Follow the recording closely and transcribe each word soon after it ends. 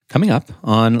coming up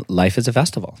on Life is a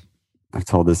Festival. I've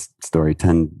told this story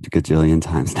 10 gajillion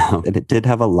times now. And it did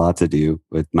have a lot to do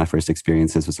with my first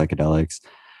experiences with psychedelics.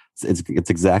 It's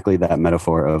exactly that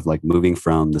metaphor of like moving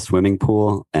from the swimming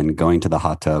pool and going to the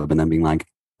hot tub and then being like,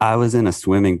 I was in a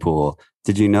swimming pool.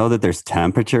 Did you know that there's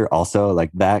temperature also?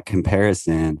 Like that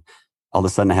comparison, all of a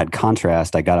sudden I had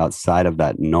contrast. I got outside of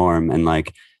that norm, and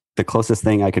like the closest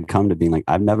thing I could come to being like,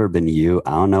 I've never been you.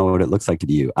 I don't know what it looks like to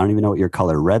be you. I don't even know what your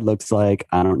color red looks like.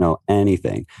 I don't know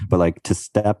anything. But like to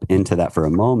step into that for a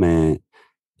moment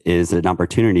is an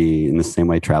opportunity, in the same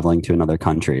way traveling to another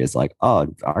country is like,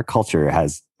 oh, our culture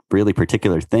has really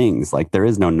particular things. Like there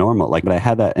is no normal. Like, but I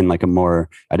had that in like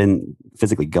I didn't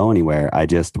physically go anywhere. I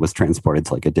just was transported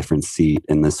to like a different seat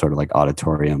in this sort of like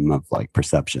auditorium of like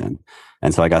perception.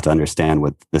 And so I got to understand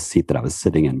what the seat that I was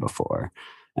sitting in before.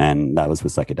 And that was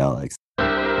with psychedelics.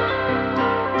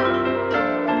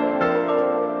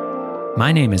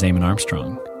 My name is Eamon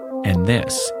Armstrong, and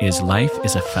this is Life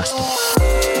is a Festival.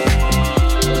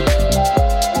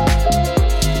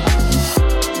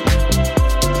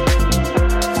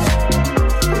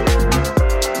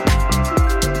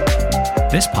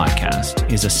 This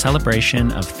podcast is a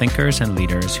celebration of thinkers and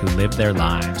leaders who live their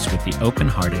lives with the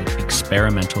open-hearted,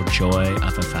 experimental joy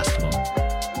of a festival.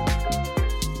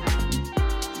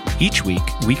 Each week,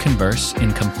 we converse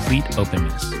in complete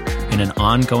openness, in an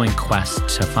ongoing quest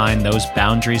to find those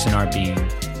boundaries in our being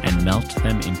and melt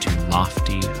them into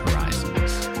lofty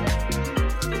horizons.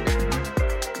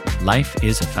 Life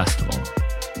is a festival,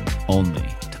 only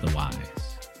to the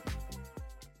wise.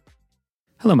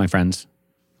 Hello, my friends.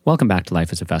 Welcome back to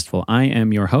Life is a Festival. I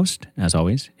am your host, as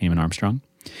always, Eamon Armstrong.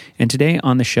 And today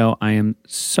on the show, I am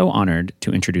so honored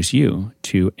to introduce you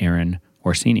to Aaron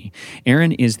Orsini.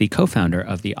 Aaron is the co-founder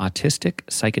of the Autistic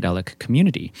Psychedelic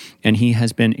Community, and he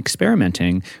has been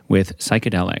experimenting with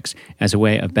psychedelics as a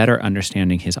way of better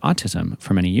understanding his autism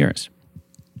for many years.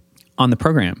 On the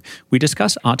program, we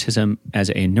discuss autism as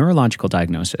a neurological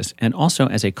diagnosis and also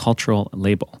as a cultural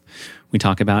label. We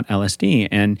talk about LSD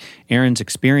and Aaron's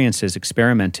experiences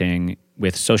experimenting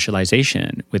with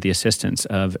socialization with the assistance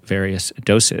of various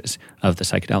doses of the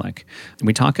psychedelic.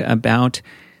 We talk about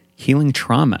healing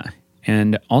trauma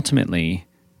and ultimately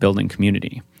building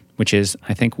community, which is,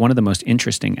 I think, one of the most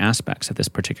interesting aspects of this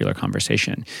particular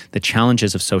conversation, the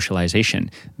challenges of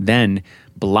socialization, then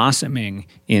blossoming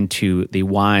into the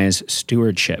wise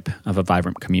stewardship of a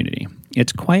vibrant community.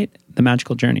 It's quite the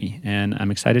magical journey, and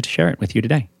I'm excited to share it with you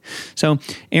today. So,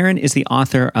 Aaron is the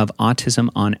author of Autism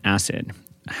on Acid,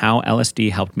 How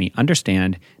LSD Helped Me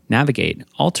Understand, Navigate,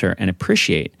 Alter, and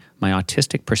Appreciate My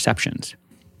Autistic Perceptions.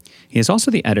 He is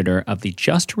also the editor of the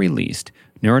just-released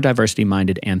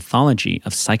neurodiversity-minded anthology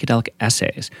of psychedelic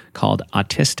essays called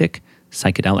Autistic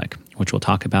Psychedelic, which we'll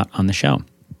talk about on the show.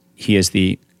 He is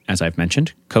the, as I've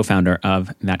mentioned, co-founder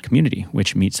of that community,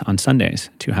 which meets on Sundays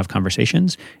to have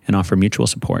conversations and offer mutual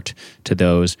support to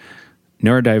those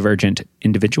neurodivergent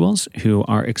individuals who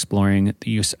are exploring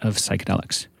the use of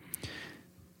psychedelics.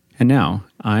 And now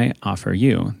I offer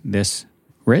you this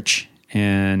rich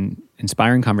and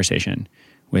inspiring conversation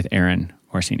with Aaron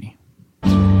Orsini.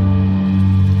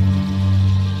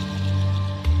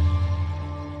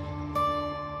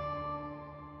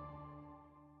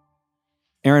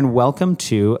 Aaron, welcome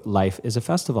to Life is a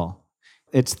Festival.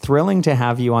 It's thrilling to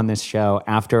have you on this show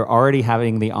after already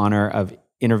having the honor of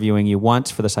interviewing you once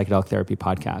for the Psychedelic Therapy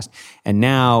podcast. And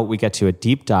now we get to a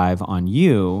deep dive on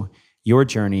you, your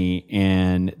journey,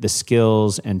 and the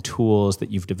skills and tools that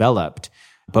you've developed,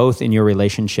 both in your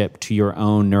relationship to your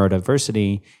own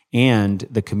neurodiversity and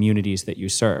the communities that you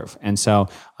serve. And so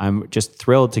I'm just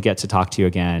thrilled to get to talk to you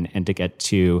again and to get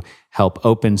to help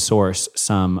open source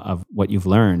some of what you've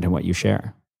learned and what you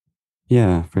share.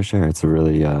 Yeah, for sure. It's a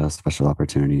really special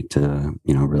opportunity to,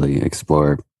 really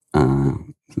explore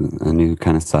a new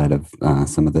kind of side of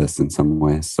some of this in some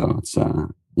ways. So it's,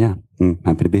 I'm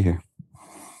happy to be here.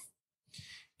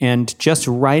 And just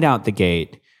right out the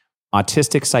gate,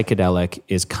 Autistic Psychedelic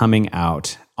is coming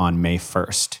out on May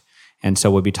 1st. And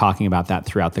so we'll be talking about that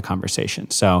throughout the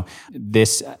conversation. So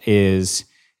this is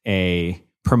a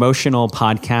promotional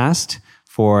podcast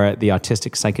for the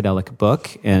Autistic Psychedelic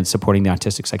book and supporting the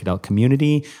Autistic Psychedelic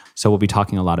community. So we'll be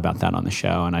talking a lot about that on the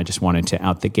show. And I just wanted to,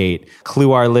 out the gate,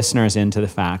 clue our listeners into the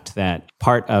fact that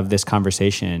part of this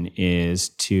conversation is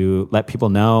to let people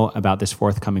know about this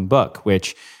forthcoming book,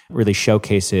 which really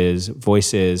showcases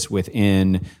voices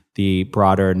within the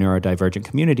broader neurodivergent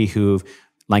community who've,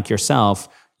 like yourself,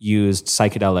 used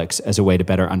psychedelics as a way to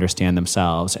better understand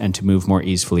themselves and to move more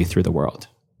easily through the world.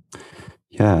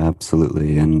 Yeah,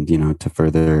 absolutely. And, to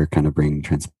further kind of bring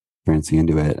transparency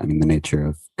into it. I mean, the nature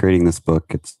of creating this book,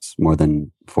 it's more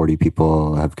than 40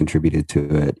 people have contributed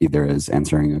to it, either as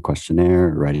answering a questionnaire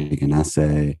or writing an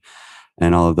essay.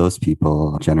 And all of those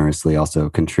people generously also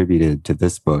contributed to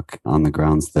this book on the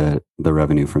grounds that the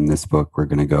revenue from this book were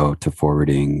going to go to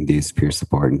forwarding these peer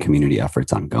support and community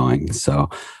efforts ongoing. So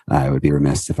I would be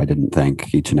remiss if I didn't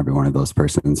thank each and every one of those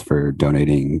persons for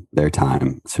donating their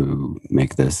time to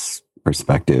make this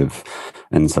perspective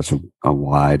and such a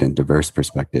wide and diverse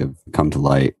perspective come to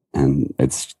light. And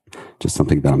it's just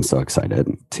something that I'm so excited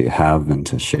to have and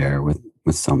to share with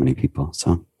so many people.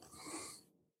 So.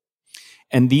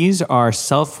 And these are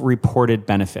self-reported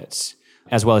benefits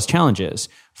as well as challenges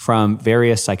from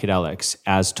various psychedelics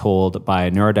as told by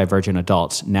neurodivergent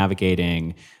adults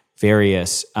navigating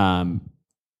various,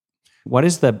 what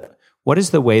is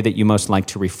the way that you most like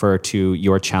to refer to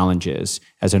your challenges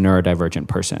as a neurodivergent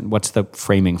person? What's the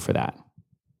framing for that?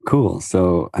 Cool.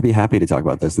 So I'd be happy to talk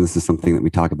about this. And this is something that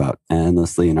we talk about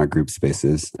endlessly in our group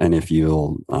spaces. And if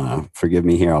you'll forgive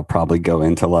me here, I'll probably go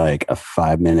into like a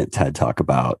 5-minute TED talk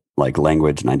about like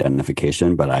language and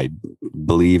identification, but I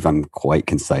believe I'm quite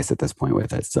concise at this point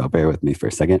with it. So bear with me for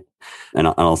a second. And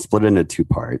I'll split it into 2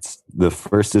 parts. The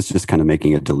first is just kind of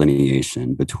making a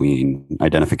delineation between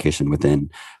identification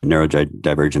within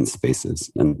neurodivergent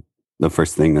spaces. And the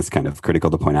first thing that's kind of critical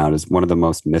to point out is one of the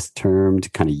most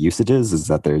mistermed kind of usages is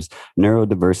that there's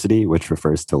neurodiversity, which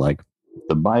refers to like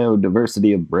the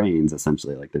biodiversity of brains,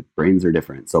 essentially, like the brains are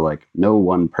different. So like no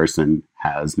one person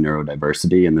has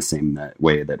neurodiversity in the same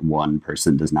way that one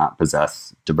person does not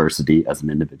possess diversity as an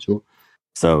individual.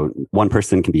 So one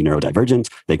person can be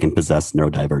neurodivergent, they can possess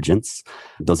neurodivergence.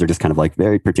 Those are just kind of like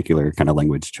very particular kind of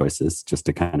language choices, just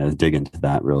to kind of dig into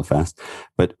that real fast.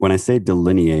 But when I say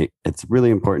delineate, it's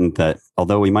really important that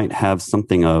although we might have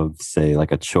something of, say,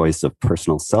 like a choice of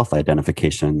personal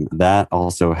self-identification, that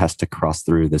also has to cross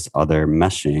through this other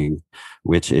meshing,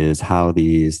 which is how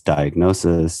these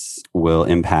diagnoses will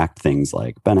impact things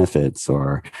like benefits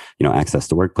or, access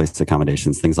to workplace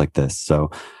accommodations, things like this.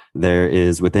 So there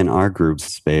is within our group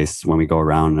space, when we go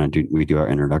around and we do our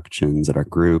introductions at our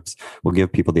groups, we'll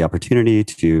give people the opportunity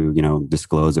to,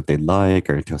 disclose if they'd like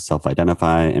or to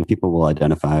self-identify. And people will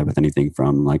identify with anything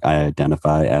from like, I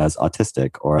identify as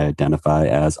autistic or I identify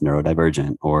as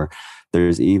neurodivergent, or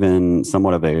there's even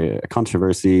somewhat of a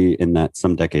controversy in that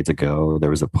some decades ago, there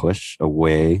was a push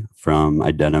away from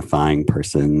identifying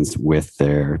persons with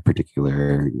their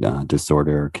particular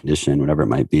disorder or condition, whatever it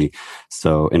might be.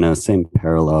 So in a same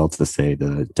parallel to, say,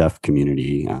 the deaf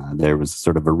community, there was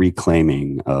sort of a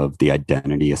reclaiming of the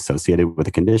identity associated with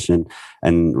a condition.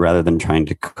 And rather than trying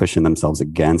to cushion themselves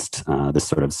against this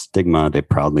sort of stigma, they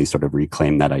proudly sort of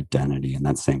reclaim that identity in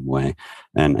that same way.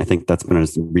 And I think that's been a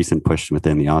recent push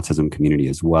within the autism community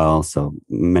as well. So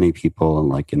many people,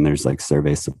 and there's like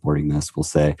surveys supporting this, will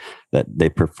say that they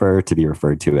prefer to be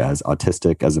referred to as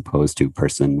autistic as opposed to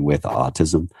person with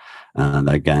autism.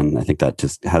 Again, I think that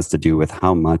just has to do with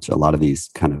how much a lot of these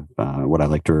kind of what I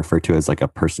like to refer to as like a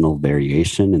personal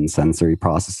variation in sensory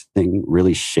processing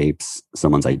really shapes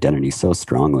someone's identity so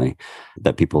strongly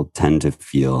that people tend to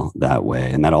feel that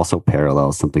way. And that also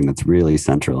parallels something that's really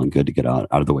central and good to get out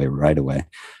of the way right away,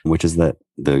 which is that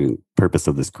the purpose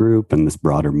of this group and this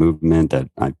broader movement that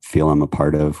I feel I'm a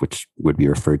part of, which would be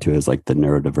referred to as like the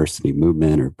neurodiversity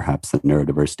movement or perhaps the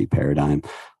neurodiversity paradigm,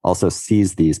 also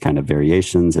sees these kind of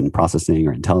variations in processing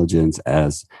or intelligence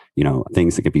as,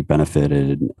 things that could be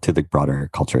benefited to the broader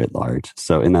culture at large.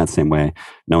 So in that same way,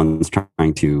 no one's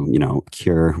trying to,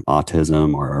 cure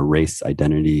autism or erase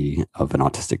identity of an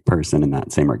autistic person in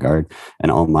that same regard.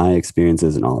 And all my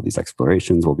experiences and all of these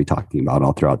explorations we'll be talking about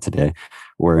all throughout today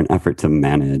were an effort to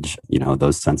manage,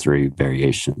 those sensory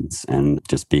variations and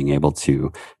just being able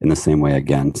to, in the same way,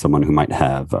 again, someone who might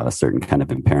have a certain kind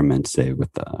of impairment, say with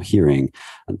hearing,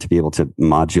 to be able to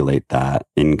modulate that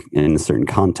in a certain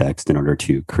context in order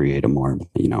to create a more,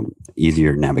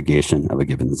 easier navigation of a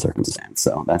given circumstance.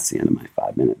 So that's the end of my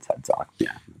 5 minutes TED talk.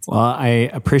 Yeah. Well, I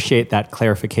appreciate that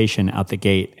clarification out the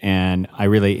gate. And I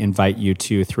really invite you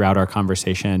to, throughout our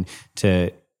conversation,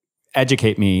 to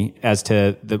educate me as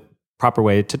to the proper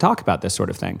way to talk about this sort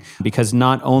of thing. Because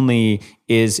not only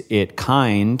is it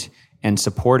kind and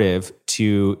supportive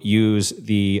to use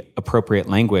the appropriate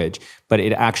language, but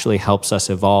it actually helps us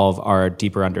evolve our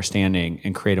deeper understanding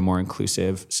and create a more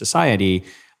inclusive society.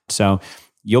 So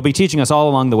you'll be teaching us all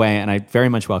along the way, and I very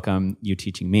much welcome you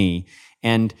teaching me.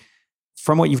 And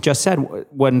from what you've just said,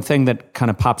 one thing that kind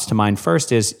of pops to mind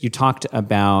first is you talked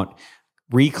about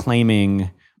reclaiming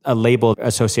a label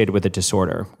associated with a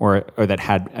disorder or that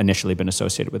had initially been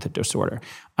associated with a disorder.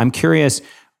 I'm curious,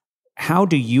 how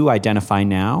do you identify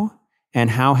now? And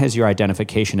how has your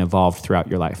identification evolved throughout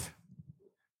your life?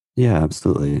 Yeah,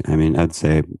 absolutely. I mean, I'd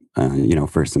say,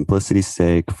 for simplicity's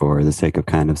sake, for the sake of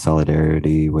kind of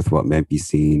solidarity with what might be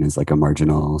seen as like a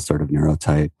marginal sort of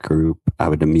neurotype group, I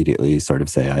would immediately sort of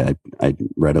say I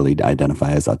readily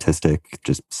identify as autistic,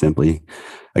 just simply.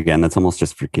 Again, that's almost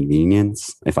just for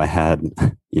convenience. If I had,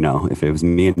 if it was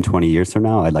me in 20 years from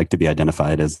now, I'd like to be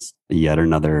identified as yet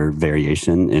another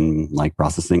variation in like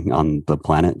processing on the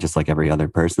planet, just like every other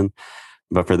person.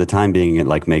 But for the time being, it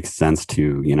like makes sense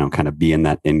to, kind of be in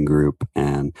that in group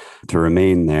and to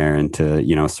remain there and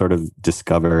to, sort of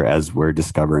discover, as we're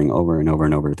discovering over and over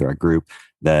and over through our group,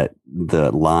 that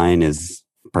the line is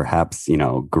perhaps,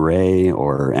 gray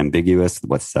or ambiguous,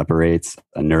 what separates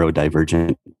a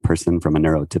neurodivergent person from a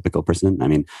neurotypical person. I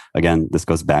mean, again, this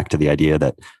goes back to the idea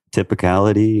that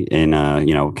typicality in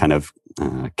a, kind of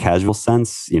casual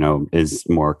sense, is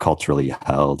more culturally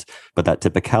held, but that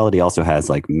typicality also has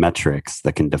like metrics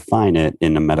that can define it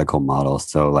in a medical model.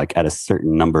 So like at a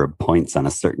certain number of points on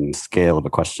a certain scale of a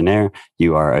questionnaire,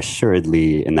 you are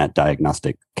assuredly in that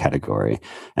diagnostic category.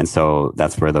 And so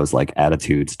that's where those like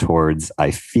attitudes towards,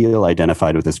 I feel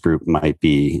identified with this group, might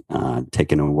be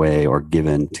taken away or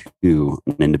given to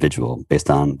an individual based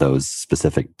on those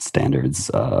specific standards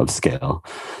of scale.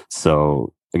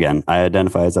 So again, I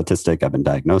identify as autistic. I've been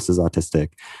diagnosed as autistic.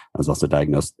 I was also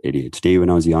diagnosed ADHD when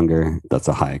I was younger. That's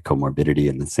a high comorbidity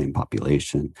in the same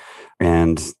population.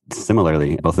 And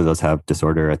similarly, both of those have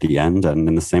disorder at the end. And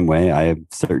in the same way, I have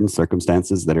certain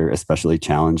circumstances that are especially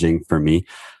challenging for me.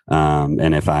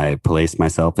 And if I place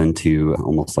myself into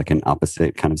almost like an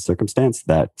opposite kind of circumstance,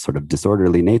 that sort of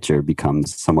disorderly nature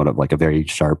becomes somewhat of like a very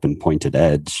sharp and pointed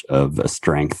edge of a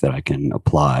strength that I can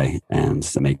apply and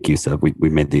to make use of. We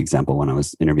made the example when I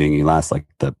was interviewing you last, like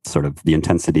the sort of the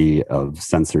intensity of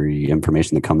sensory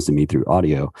information that comes to me through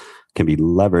audio can be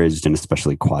leveraged in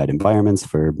especially quiet environments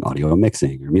for audio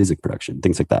mixing or music production,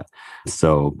 things like that.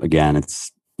 So again,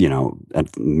 it's,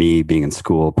 at me being in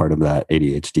school, part of that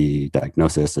ADHD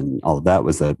diagnosis and all of that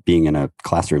was that being in a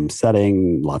classroom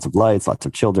setting, lots of lights, lots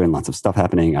of children, lots of stuff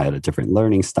happening. I had a different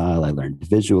learning style. I learned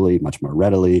visually much more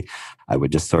readily. I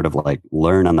would just sort of like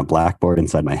learn on the blackboard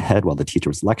inside my head while the teacher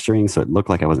was lecturing. So it looked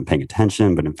like I wasn't paying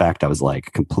attention, but in fact, I was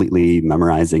like completely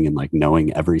memorizing and like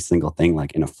knowing every single thing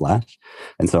like in a flash.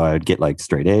 And so I would get like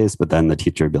straight A's, but then the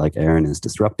teacher would be like, Aaron is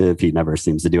disruptive. He never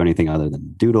seems to do anything other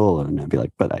than doodle. And I'd be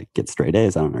like, but I get straight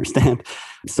A's. I don't understand.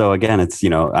 So again, it's,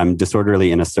 I'm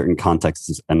disorderly in a certain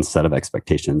context and set of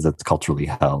expectations that's culturally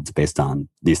held based on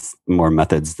these more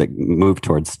methods that move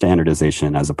towards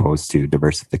standardization as opposed to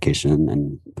diversification.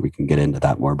 And we can get into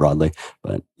that more broadly.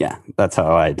 But yeah, that's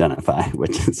how I identify,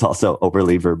 which is also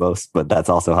overly verbose, but that's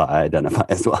also how I identify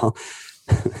as well.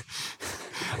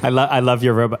 I love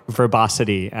your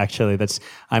verbosity. Actually,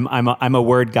 I'm a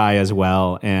word guy as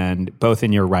well, and both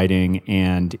in your writing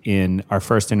and in our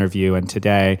first interview and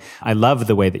today, I love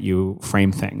the way that you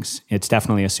frame things. It's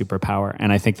definitely a superpower,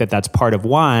 and I think that that's part of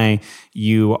why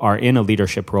you are in a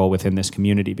leadership role within this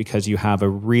community, because you have a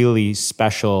really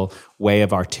special way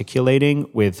of articulating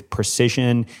with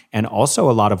precision and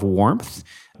also a lot of warmth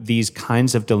these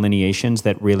kinds of delineations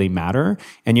that really matter.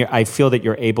 And I feel that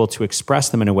you're able to express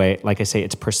them in a way, like I say,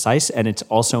 it's precise and it's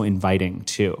also inviting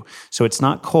too. So it's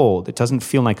not cold. It doesn't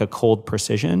feel like a cold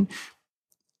precision.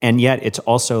 And yet it's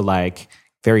also like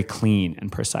very clean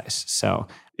and precise. So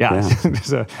yeah.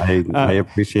 I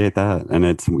appreciate that. And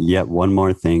it's yet one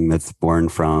more thing that's born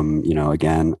from,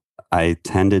 again, I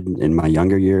tended in my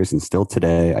younger years and still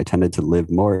today, I tended to live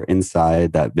more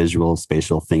inside that visual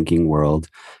spatial thinking world.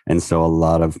 And so a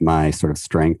lot of my sort of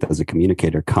strength as a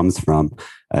communicator comes from,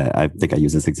 I think I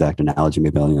use this exact analogy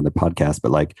maybe on another podcast,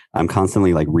 but like I'm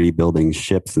constantly like rebuilding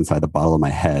ships inside the bottle of my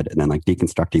head and then like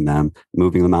deconstructing them,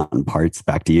 moving them out in parts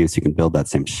back to you so you can build that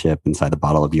same ship inside the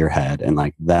bottle of your head. And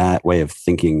like that way of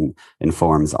thinking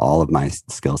informs all of my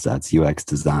skill sets, UX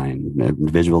design,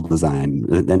 visual design,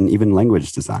 and even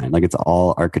language design. Like it's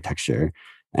all architecture.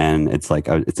 And it's like,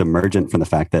 it's emergent from the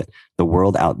fact that the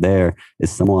world out there is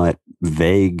somewhat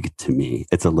vague to me.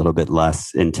 It's a little bit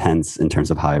less intense in terms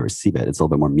of how I receive it. It's a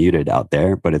little bit more muted out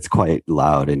there, but it's quite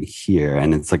loud in here.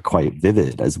 And it's like quite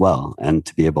vivid as well. And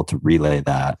to be able to relay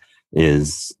that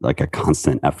is like a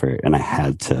constant effort. And I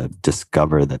had to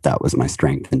discover that that was my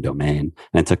strength and domain.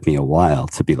 And it took me a while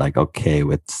to be like, okay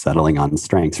with settling on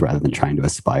strengths rather than trying to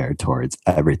aspire towards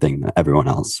everything that everyone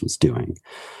else was doing.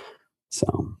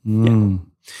 So, yeah.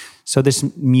 So this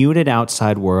muted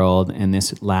outside world and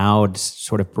this loud,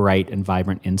 sort of bright and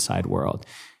vibrant inside world,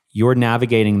 you're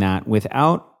navigating that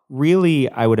without really,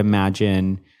 I would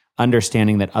imagine,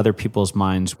 understanding that other people's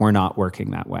minds were not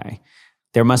working that way.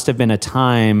 There must have been a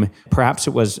time, perhaps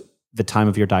it was the time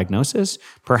of your diagnosis.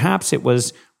 Perhaps it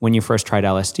was when you first tried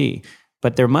LSD.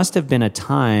 But there must have been a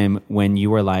time when you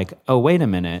were like, oh, wait a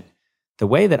minute. The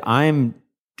way that I'm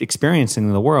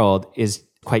experiencing the world is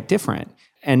quite different.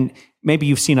 And maybe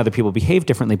you've seen other people behave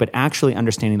differently, but actually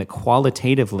understanding that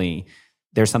qualitatively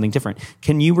there's something different.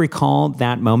 Can you recall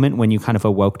that moment when you kind of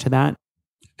awoke to that?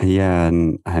 Yeah,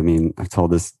 and I mean, I've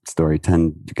told this story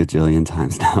 10 gajillion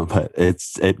times now, but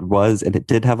it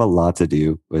did have a lot to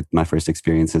do with my first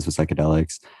experiences with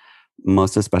psychedelics.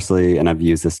 Most especially, and I've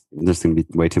used this, there's going to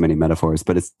be way too many metaphors,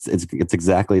 but it's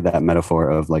exactly that metaphor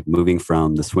of like moving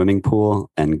from the swimming pool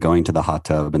and going to the hot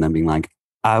tub and then being like,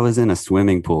 I was in a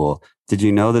swimming pool. Did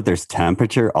you know that there's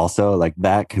temperature also? Like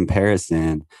that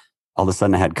comparison, all of a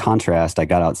sudden I had contrast. I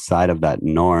got outside of that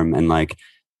norm and like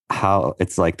how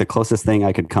it's like the closest thing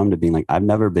I could come to being like, I've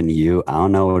never been you. I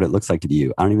don't know what it looks like to be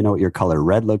you. I don't even know what your color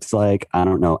red looks like. I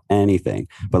don't know anything.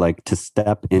 But like to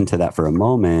step into that for a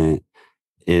moment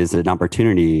is an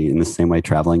opportunity in the same way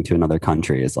traveling to another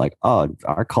country is like, oh,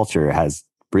 our culture has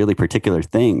really particular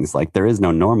things. Like there is no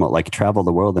normal, like travel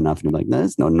the world enough and you're like,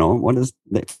 there's no normal. What is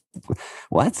that?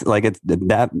 What? Like it's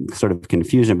that sort of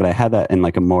confusion. But I had that in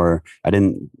like a more, I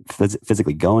didn't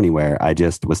physically go anywhere. I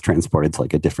just was transported to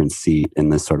like a different seat in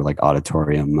this sort of like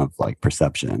auditorium of like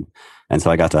perception. And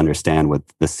so I got to understand what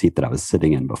the seat that I was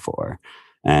sitting in before.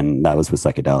 And that was with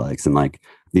psychedelics. And like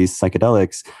these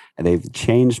psychedelics, they've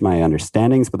changed my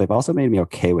understandings, but they've also made me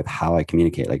okay with how I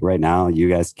communicate. Like right now, you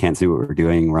guys can't see what we're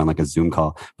doing. We're on like a Zoom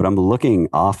call, but I'm looking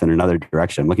off in another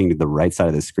direction. I'm looking to the right side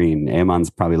of the screen.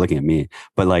 Eamon's probably looking at me,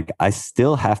 but like I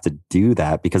still have to do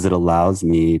that because it allows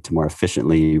me to more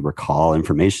efficiently recall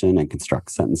information and construct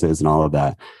sentences and all of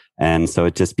that. And so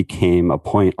it just became a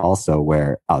point also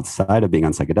where outside of being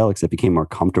on psychedelics, it became more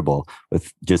comfortable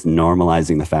with just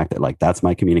normalizing the fact that like, that's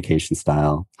my communication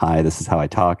style. Hi, this is how I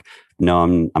talk.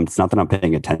 No, it's not that I'm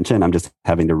paying attention. I'm just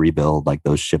having to rebuild like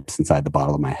those ships inside the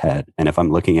bottle of my head. And if I'm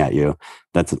looking at you,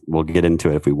 we'll get into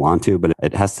it if we want to, but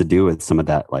it has to do with some of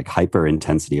that like hyper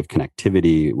intensity of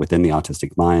connectivity within the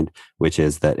autistic mind, which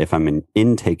is that if I'm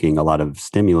intaking a lot of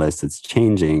stimulus that's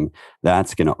changing,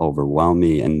 that's going to overwhelm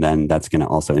me. And then that's going to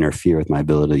also interfere with my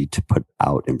ability to put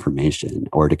out information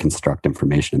or to construct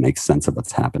information and make sense of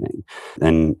what's happening.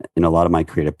 And in a lot of my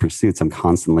creative pursuits, I'm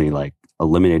constantly like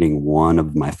eliminating one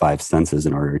of my five senses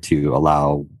in order to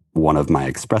allow one of my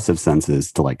expressive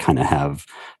senses to like kind of have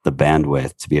the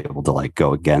bandwidth to be able to like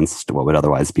go against what would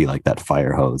otherwise be like that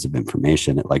fire hose of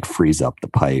information. It like frees up the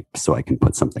pipe so I can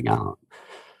put something out.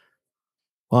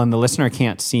 Well, and the listener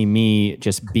can't see me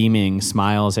just beaming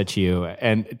smiles at you.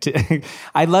 And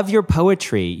I love your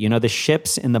poetry, you know, the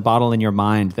ships in the bottle in your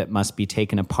mind that must be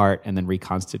taken apart and then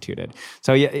reconstituted.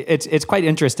 So yeah, it's quite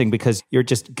interesting because you're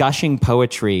just gushing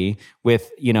poetry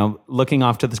with, you know, looking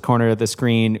off to this corner of the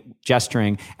screen,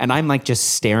 gesturing, and I'm like just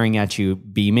staring at you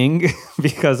beaming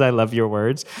because I love your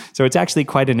words. So it's actually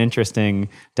quite an interesting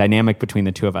dynamic between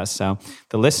the two of us. So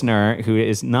the listener who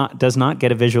does not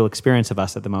get a visual experience of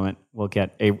us at the moment will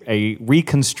get a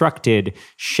reconstructed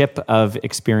ship of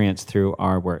experience through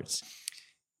our words.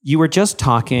 You were just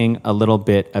talking a little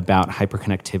bit about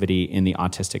hyperconnectivity in the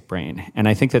autistic brain. And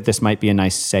I think that this might be a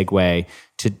nice segue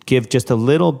to give just a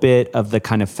little bit of the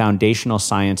kind of foundational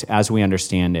science as we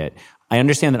understand it. I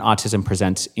understand that autism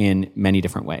presents in many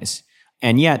different ways.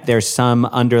 And yet there's some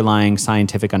underlying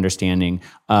scientific understanding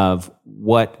of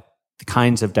what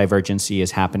kinds of divergency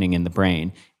is happening in the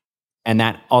brain. And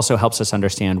that also helps us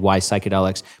understand why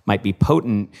psychedelics might be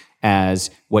potent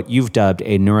as what you've dubbed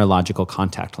a neurological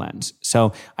contact lens.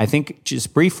 So I think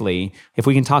just briefly, if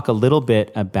we can talk a little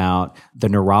bit about the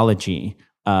neurology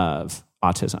of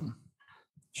autism.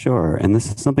 Sure. And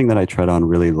this is something that I tread on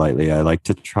really lightly. I like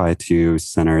to try to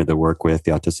center the work with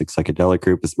the Autistic Psychedelic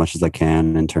Group as much as I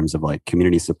can in terms of like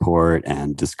community support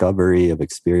and discovery of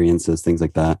experiences, things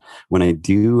like that. When I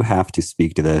do have to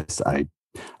speak to this, I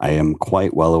am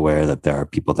quite well aware that there are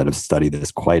people that have studied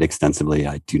this quite extensively.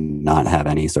 I do not have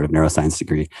any sort of neuroscience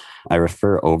degree. I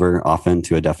refer over often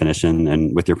to a definition,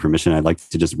 and with your permission, I'd like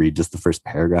to just read just the first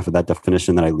paragraph of that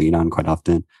definition that I lean on quite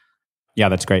often. Yeah,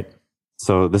 that's great.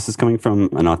 So this is coming from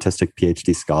an autistic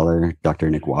PhD scholar,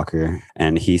 Dr. Nick Walker,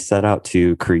 and he set out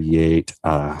to create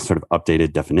a sort of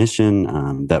updated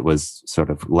definition that was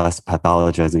sort of less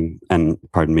pathologizing. And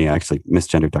pardon me, I actually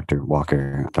misgendered Dr.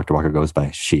 Walker. Dr. Walker goes by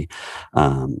she.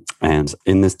 And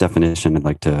in this definition, I'd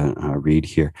like to read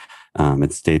here.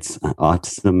 It states,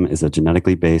 autism is a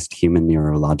genetically based human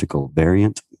neurological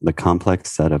variant, the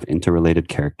complex set of interrelated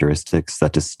characteristics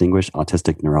that distinguish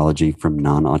autistic neurology from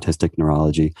non-autistic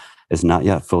neurology is not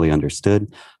yet fully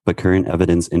understood, but current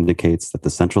evidence indicates that the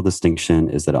central distinction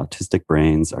is that autistic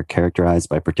brains are characterized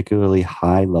by particularly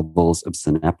high levels of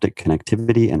synaptic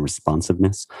connectivity and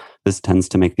responsiveness. This tends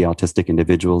to make the autistic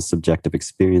individual's subjective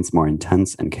experience more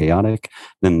intense and chaotic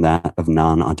than that of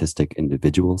non-autistic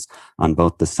individuals. On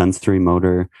both the sensory,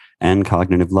 motor, and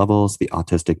cognitive levels, the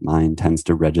autistic mind tends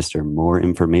to register more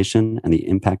information, and the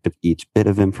impact of each bit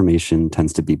of information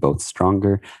tends to be both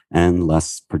stronger and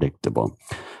less predictable.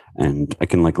 And I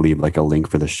can leave a link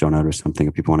for the show note or something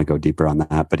if people want to go deeper on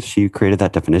that. But she created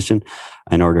that definition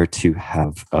in order to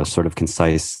have a sort of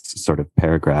concise, sort of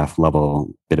paragraph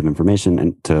level bit of information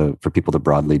and for people to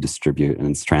broadly distribute. And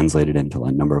it's translated into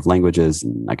a number of languages.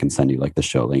 And I can send you the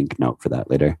show link note for that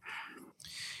later.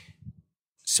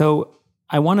 So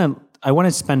I want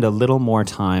to spend a little more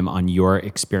time on your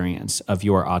experience of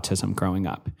your autism growing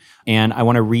up. And I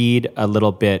want to read a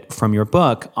little bit from your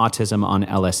book, Autism on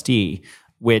LSD,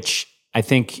 which I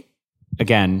think,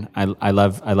 again, I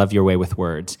love your way with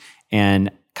words, and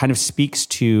kind of speaks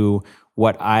to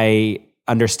what I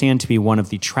understand to be one of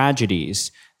the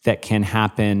tragedies that can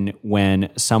happen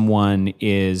when someone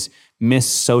is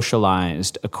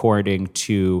mis-socialized according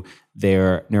to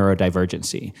their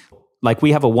neurodivergency.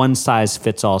 We have a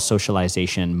one-size-fits-all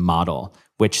socialization model,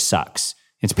 which sucks.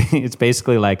 It's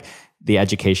basically like the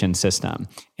education system,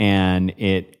 and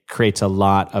it creates a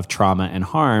lot of trauma and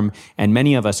harm. And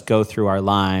many of us go through our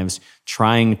lives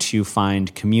trying to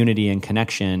find community and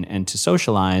connection and to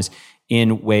socialize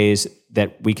in ways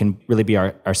that we can really be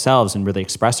ourselves and really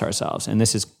express ourselves. And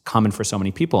this is common for so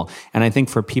many people. And I think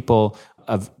for people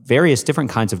of various different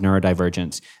kinds of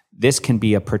neurodivergence, this can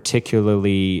be a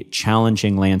particularly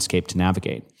challenging landscape to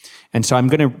navigate. And so I'm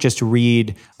going to just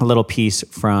read a little piece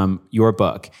from your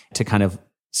book to kind of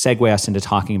segue us into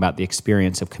talking about the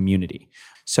experience of community.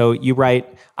 So you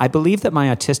write, I believe that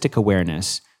my autistic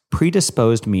awareness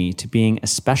predisposed me to being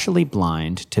especially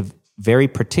blind to very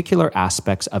particular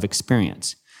aspects of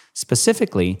experience,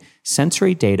 specifically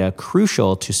sensory data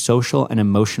crucial to social and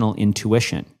emotional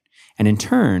intuition, and in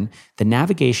turn, the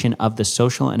navigation of the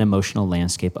social and emotional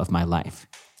landscape of my life.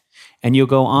 And you'll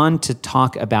go on to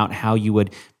talk about how you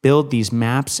would build these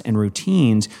maps and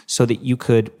routines so that you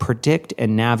could predict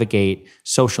and navigate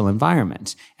social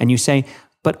environments. And you say,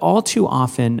 but all too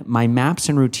often, my maps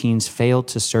and routines failed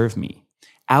to serve me,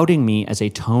 outing me as a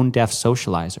tone-deaf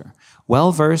socializer,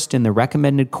 well-versed in the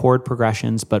recommended chord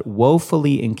progressions, but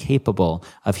woefully incapable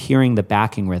of hearing the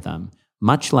backing rhythm,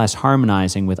 much less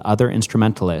harmonizing with other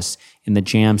instrumentalists in the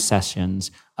jam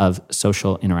sessions of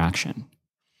social interaction.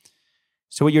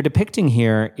 So what you're depicting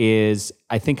here is,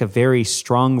 I think, a very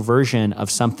strong version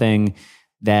of something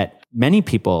that many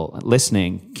people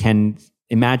listening can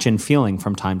imagine feeling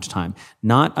from time to time,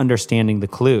 not understanding the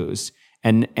clues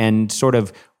and sort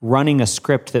of running a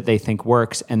script that they think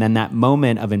works, and then that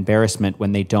moment of embarrassment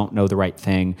when they don't know the right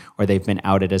thing or they've been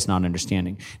outed as not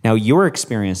understanding. Now, your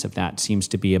experience of that seems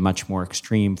to be a much more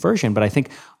extreme version, but I think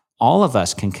all of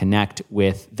us can connect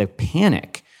with the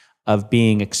panic of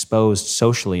being exposed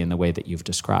socially in the way that you've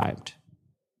described.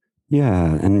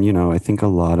 Yeah. And, I think a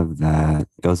lot of that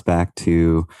goes back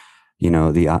to,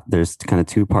 there's kind of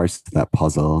two parts to that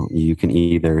puzzle. You can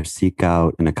either seek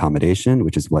out an accommodation,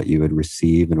 which is what you would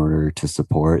receive in order to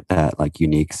support that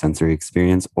unique sensory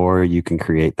experience, or you can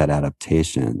create that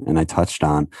adaptation. And I touched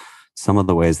on some of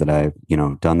the ways that I've,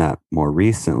 done that more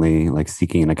recently, like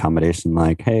seeking an accommodation,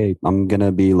 hey, I'm going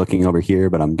to be looking over here,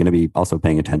 but I'm going to be also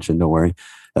paying attention. Don't worry.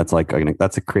 That's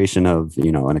that's a creation of,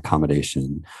 an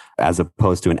accommodation as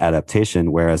opposed to an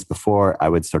adaptation. Whereas before I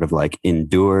would sort of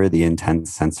endure the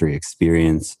intense sensory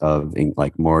experience of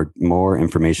more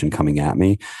information coming at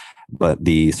me, but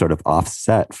the sort of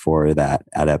offset for that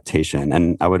adaptation.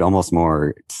 And I would almost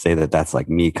more say that that's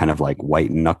me kind of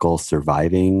white knuckle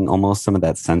surviving almost some of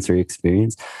that sensory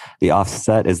experience. The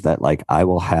offset is that I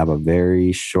will have a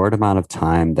very short amount of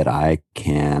time that I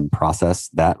can process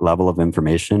that level of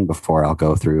information before I'll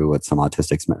go through what some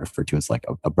autistics might refer to as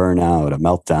a burnout, a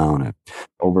meltdown, a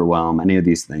overwhelm, any of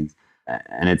these things.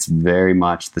 And it's very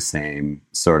much the same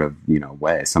sort of,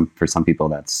 way. For some people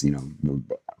that's,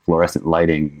 fluorescent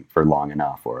lighting for long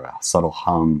enough, or a subtle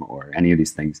hum, or any of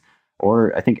these things.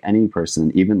 Or I think any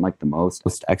person, even the most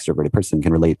extroverted person,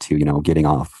 can relate to, getting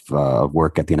off of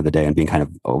work at the end of the day and being kind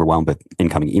of overwhelmed with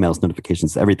incoming emails,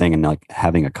 notifications, everything, and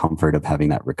having a comfort of having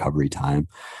that recovery time.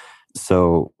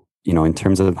 So in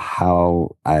terms of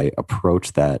how I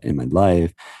approach that in my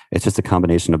life, it's just a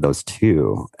combination of those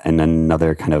two. And then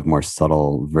another kind of more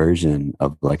subtle version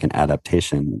of like an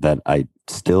adaptation that I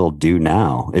still do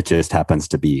now. It just happens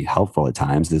to be helpful at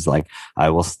times, is like I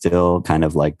will still kind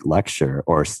of like lecture,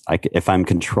 or if I'm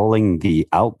controlling the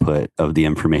output of the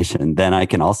information, then I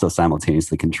can also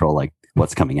simultaneously control like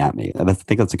what's coming at me. And I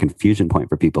think that's a confusion point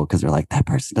for people, because they're like, that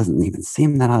person doesn't even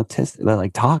seem that autistic. They're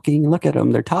like talking, look at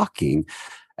them, they're talking.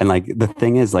 And like the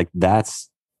thing is, like that's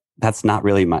not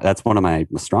really that's one of my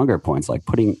stronger points. Like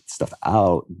putting stuff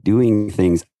out, doing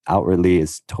things outwardly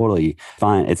is totally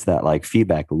fine. It's that like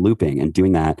feedback looping and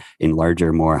doing that in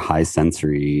larger, more high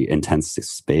sensory, intense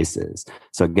spaces.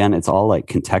 So again, it's all like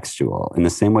contextual, in the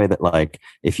same way that like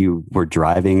if you were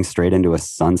driving straight into a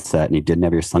sunset and you didn't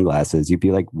have your sunglasses, you'd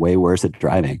be like way worse at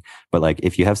driving. But like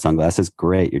if you have sunglasses,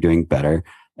 great, you're doing better.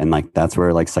 And like that's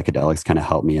where like psychedelics kind of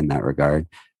help me in that regard.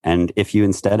 And if you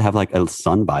instead have like a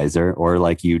sun visor, or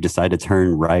like you decide to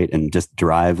turn right and just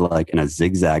drive like in a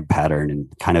zigzag pattern and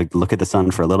kind of look at the sun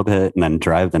for a little bit and then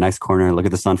drive the next corner and look at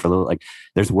the sun for a little, like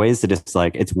there's ways to just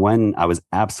like, it's when I was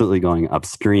absolutely going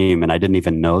upstream and I didn't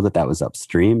even know that was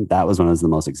upstream. That was when it was the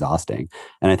most exhausting.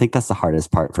 And I think that's the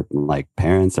hardest part for like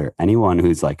parents or anyone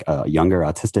who's like a younger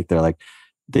autistic. They're like,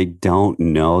 they don't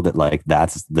know that like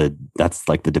that's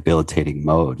like the debilitating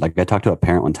mode. Like I talked to a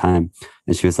parent one time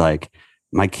and she was like,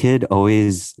 my kid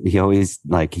he always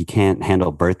like, he can't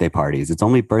handle birthday parties. It's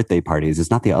only birthday parties. It's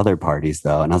not the other parties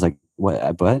though. And I was like,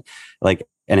 what? Like,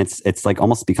 and it's like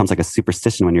almost becomes like a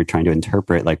superstition when you're trying to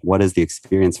interpret like what is the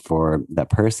experience for that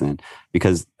person,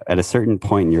 because at a certain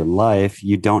point in your life,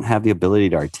 you don't have the ability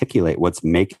to articulate what's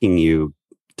making you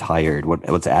tired,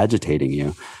 what's agitating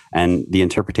you. And the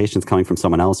interpretations coming from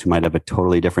someone else who might have a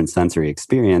totally different sensory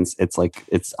experience, it's like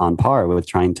it's on par with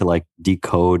trying to like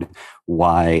decode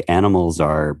why animals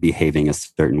are behaving a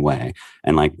certain way.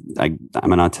 And like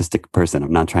I'm an autistic person.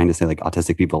 I'm not trying to say like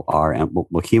autistic people are,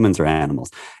 well, humans are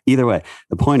animals. Either way,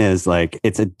 the point is like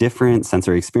it's a different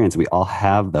sensory experience. We all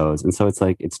have those. And so it's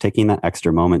like it's taking that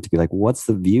extra moment to be like, what's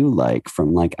the view like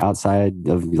from like outside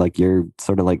of like your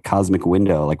sort of like cosmic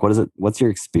window? Like what's your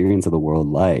experience of the world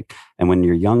like? And when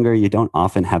you're younger, you don't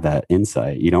often have that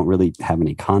insight. You don't really have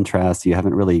any contrast. You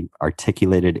haven't really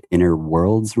articulated inner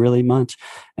worlds really much.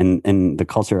 And in the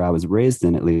culture I was raised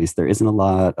in, at least, there isn't a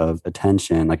lot of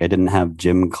attention. Like I didn't have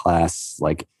gym class,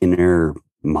 like inner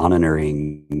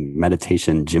monitoring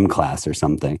meditation gym class or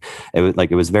something.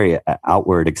 It was very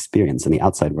outward experience, and the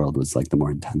outside world was like the more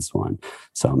intense one.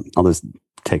 So I'll just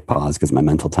take pause because my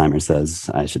mental timer says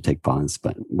I should take pause.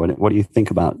 But what do you think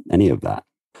about any of that?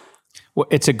 Well,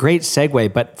 it's a great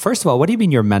segue, but first of all, what do you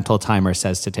mean your mental timer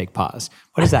says to take pause?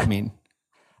 What does that mean?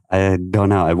 I don't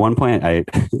know. At one point, I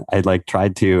like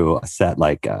tried to set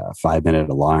like a 5-minute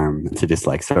alarm to just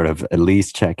like sort of at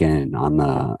least check in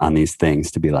on these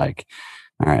things, to be like,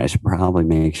 all right, I should probably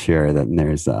make sure that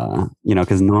there's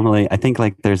because normally I think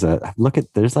like there's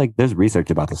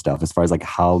research about this stuff as far as like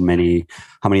how many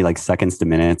like seconds to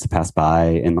minutes pass by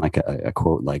in like a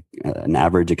quote, like an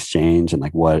average exchange, and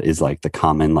like what is like the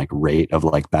common like rate of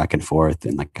like back and forth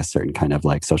in like a certain kind of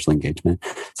like social engagement.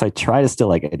 So I try to still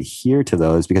like adhere to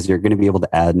those, because you're going to be able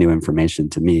to add new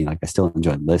information to me. Like I still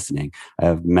enjoy listening. I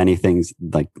have many things,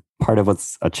 like part of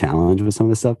what's a challenge with some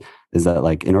of this stuff is that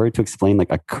like in order to explain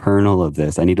like a kernel of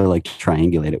this, I need to like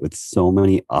triangulate it with so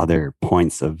many other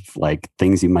points of like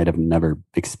things you might have never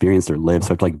experienced or lived. So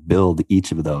I have to like build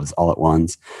each of those all at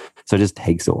once. So it just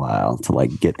takes a while to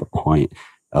like get the point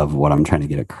of what I'm trying to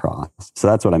get across. So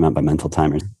that's what I meant by mental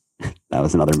timers. That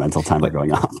was another mental timer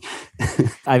going off.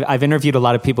 I've interviewed a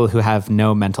lot of people who have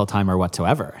no mental timer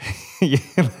whatsoever,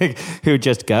 like, who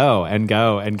just go and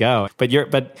go and go. But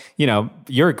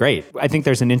you're great. I think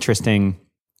there's an interesting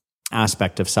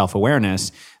aspect of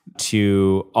self-awareness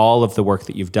to all of the work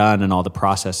that you've done and all the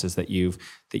processes that you've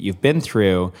been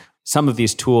through. Some of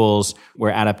these tools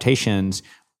were adaptations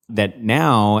that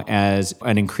now, as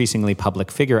an increasingly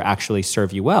public figure, actually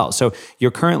serve you well. So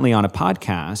you're currently on a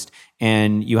podcast,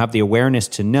 and you have the awareness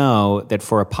to know that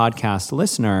for a podcast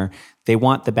listener, they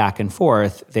want the back and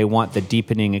forth. They want the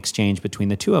deepening exchange between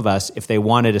the two of us. If they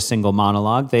wanted a single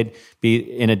monologue, they'd be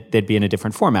in a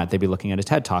different format. They'd be looking at a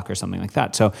TED Talk or something like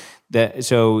that.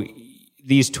 So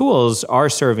these tools are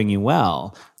serving you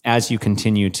well as you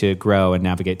continue to grow and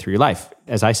navigate through your life,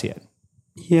 as I see it.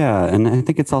 Yeah. And I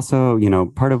think it's also,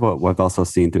 part of what I've also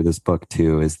seen through this book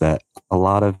too, is that a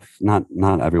lot of, not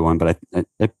everyone, but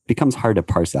it becomes hard to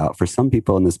parse out. For some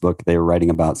people in this book, they were writing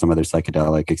about some of their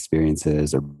psychedelic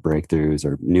experiences or breakthroughs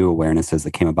or new awarenesses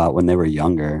that came about when they were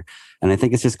younger. And I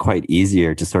think it's just quite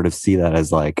easier to sort of see that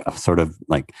as like a sort of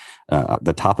like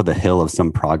the top of the hill of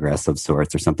some progress of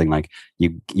sorts, or something. Like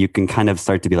you can kind of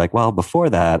start to be like, well, before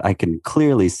that, I can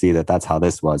clearly see that that's how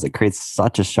this was. It creates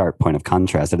such a sharp point of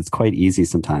contrast that it's quite easy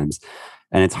sometimes.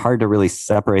 And it's hard to really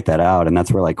separate that out. And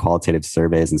that's where like qualitative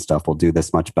surveys and stuff will do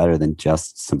this much better than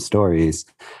just some stories.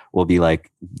 Will be like,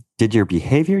 did your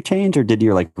behavior change, or did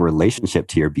your like relationship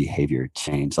to your behavior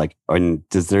change? Like, and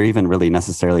does there even really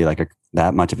necessarily like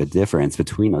that much of a difference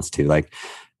between those two? Like,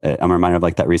 I'm reminded of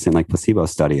like that recent like placebo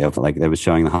study of like, it was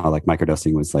showing how like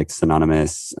microdosing was like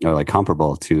synonymous or like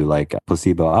comparable to like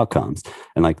placebo outcomes.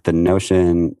 And like the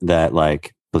notion that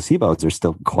like placebos are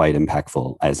still quite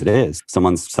impactful as it is.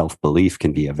 Someone's self-belief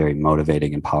can be a very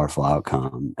motivating and powerful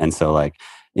outcome. And so like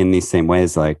in these same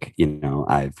ways, like, you know,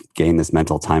 I've gained this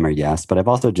mental timer, yes, but I've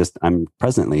also I'm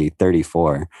presently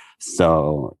 34.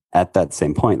 So at that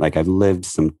same point, like I've lived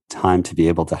some time to be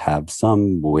able to have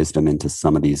some wisdom into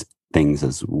some of these things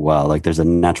as well. Like there's a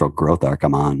natural growth arc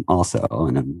I'm on also,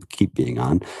 and I keep being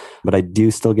on, but I do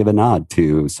still give a nod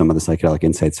to some of the psychedelic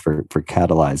insights for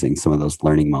catalyzing some of those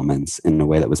learning moments in a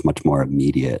way that was much more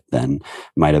immediate than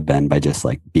might have been by just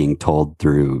like being told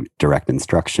through direct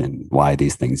instruction why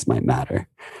these things might matter.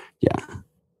 Yeah.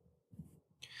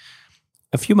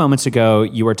 A few moments ago,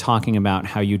 you were talking about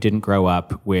how you didn't grow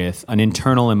up with an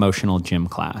internal emotional gym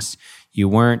class. You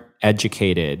weren't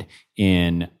educated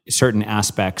in certain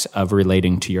aspects of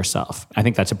relating to yourself. I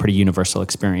think that's a pretty universal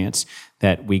experience,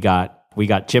 that we got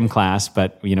gym class,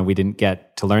 but we didn't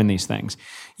get to learn these things.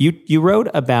 You wrote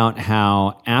about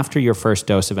how after your first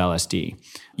dose of LSD,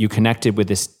 you connected with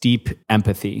this deep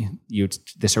empathy,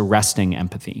 this arresting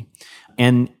empathy.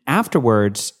 And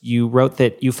afterwards, you wrote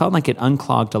that you felt like it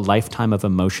unclogged a lifetime of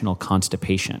emotional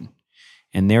constipation.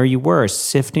 And there you were,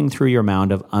 sifting through your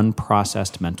mound of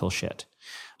unprocessed mental shit.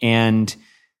 And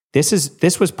this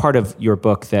was part of your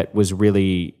book that was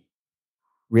really,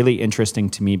 really interesting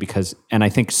to me because, and I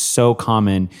think so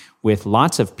common with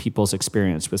lots of people's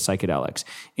experience with psychedelics,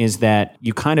 is that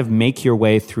you kind of make your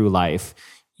way through life.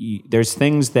 There's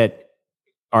things that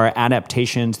are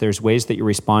adaptations. There's ways that you're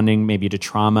responding maybe to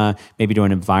trauma, maybe to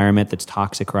an environment that's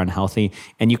toxic or unhealthy.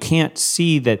 And you can't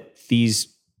see that these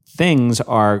things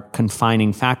are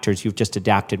confining factors. You've just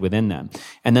adapted within them.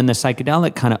 And then the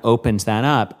psychedelic kind of opens that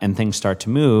up and things start to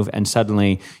move. And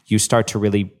suddenly you start to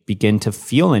really begin to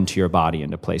feel into your body,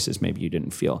 into places maybe you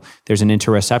didn't feel. There's an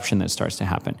interoception that starts to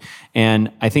happen. And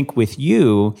I think with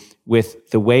you, with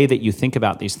the way that you think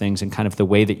about these things and kind of the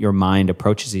way that your mind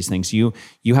approaches these things, you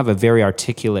have a very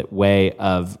articulate way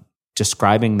of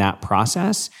describing that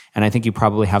process. And I think you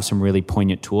probably have some really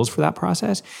poignant tools for that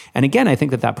process. And again, I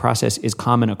think that process is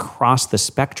common across the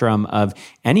spectrum of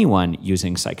anyone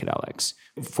using psychedelics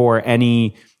for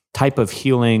any type of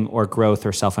healing or growth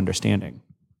or self-understanding.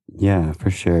 Yeah, for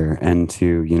sure. And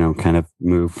to, kind of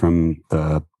move from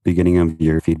the beginning of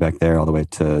your feedback there all the way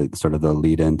to sort of the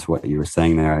lead into what you were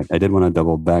saying there, I did want to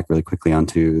double back really quickly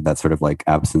onto that sort of like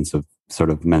absence of sort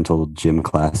of mental gym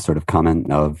class sort of comment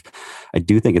of, I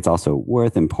do think it's also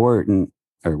worth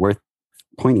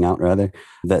pointing out rather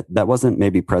that wasn't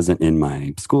maybe present in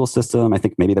my school system. I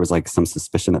think maybe there was like some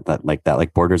suspicion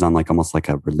that borders on like almost like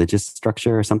a religious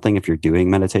structure or something if you're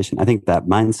doing meditation. I think that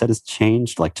mindset has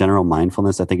changed. Like general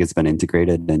mindfulness, I think it's been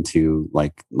integrated into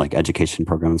like education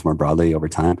programs more broadly over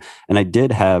time. And I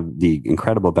did have the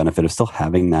incredible benefit of still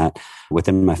having that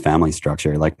within my family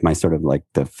structure. Like my sort of like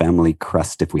the family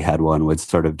crust, if we had one, would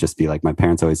sort of just be like my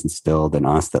parents always instilled in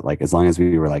us that like as long as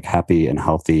we were like happy and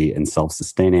healthy and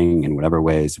self-sustaining in whatever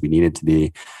ways we needed to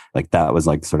be, like that was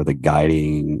like sort of the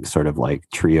guiding sort of like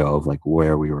trio of like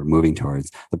where we were moving towards.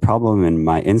 The problem in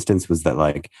my instance was that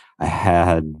like I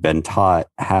had been taught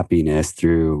happiness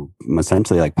through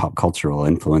essentially like pop cultural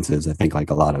influences, I think like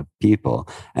a lot of people,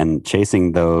 and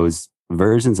chasing those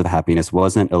versions of happiness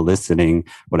wasn't eliciting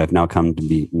what I've now come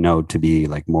to know to be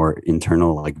like more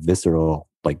internal, like visceral,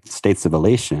 like states of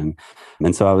elation.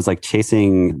 And so I was like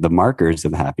chasing the markers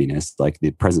of happiness, like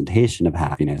the presentation of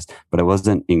happiness, but I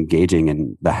wasn't engaging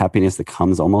in the happiness that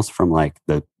comes almost from like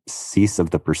the cease of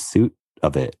the pursuit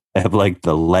of it, of like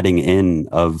the letting in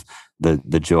of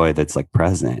the joy that's like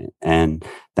present. And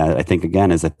that I think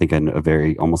again is a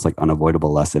very almost like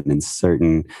unavoidable lesson in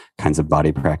certain kinds of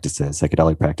body practices,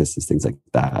 psychedelic practices, things like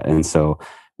that. And so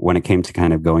when it came to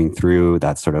kind of going through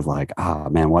that sort of like,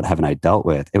 man, what haven't I dealt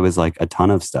with? It was like a ton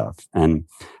of stuff. And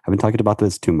I've been talking about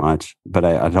this too much, but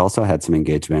I'd also had some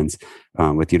engagements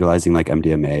with utilizing like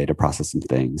MDMA to process some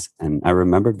things. And I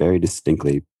remember very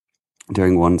distinctly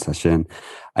during one session,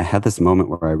 I had this moment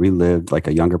where I relived like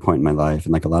a younger point in my life.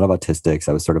 And like a lot of autistics,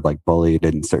 I was sort of like bullied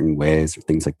in certain ways or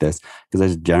things like this because I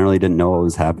just generally didn't know what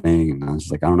was happening. And I was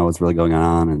just like, I don't know what's really going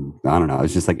on. And I don't know. It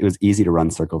was just like, it was easy to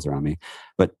run circles around me.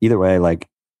 But either way, like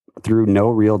through no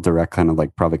real direct kind of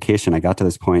like provocation, I got to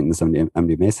this point in this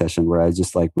MDMA session where I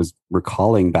just like was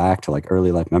recalling back to like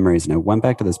early life memories. And I went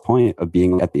back to this point of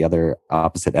being at the other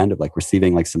opposite end of like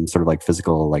receiving like some sort of like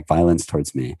physical like violence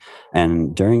towards me.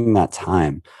 And during that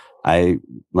time, I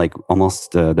like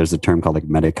almost, there's a term called like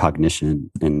metacognition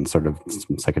in sort of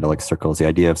psychedelic circles, the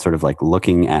idea of sort of like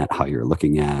looking at how you're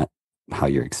looking at how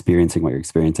you're experiencing what you're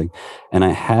experiencing. And I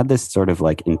had this sort of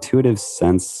like intuitive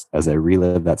sense as I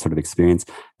relived that sort of experience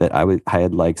that I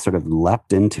had like sort of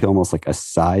leapt into almost like a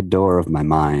side door of my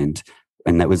mind.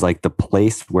 And that was like the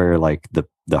place where like the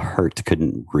hurt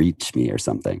couldn't reach me or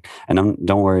something. And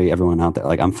don't worry, everyone out there,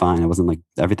 like I'm fine. I wasn't like,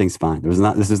 everything's fine.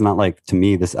 This is not like, to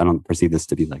me, I don't perceive this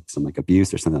to be like some like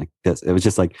abuse or something like this. It was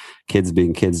just like kids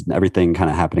being kids and everything kind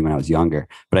of happening when I was younger.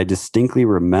 But I distinctly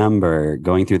remember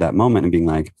going through that moment and being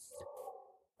like,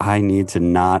 I need to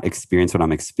not experience what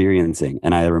I'm experiencing.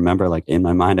 And I remember like in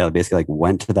my mind, I basically like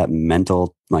went to that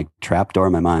mental like trap door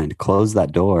in my mind, closed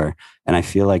that door. And I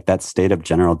feel like that state of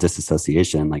general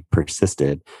disassociation like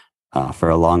persisted for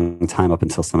a long time up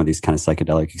until some of these kind of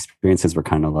psychedelic experiences were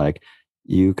kind of like,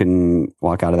 you can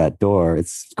walk out of that door.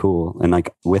 It's cool. And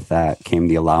like with that came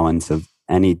the allowance of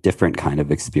any different kind of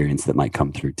experience that might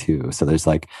come through too. So there's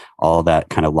like all that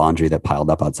kind of laundry that piled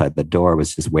up outside the door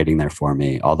was just waiting there for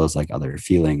me. All those like other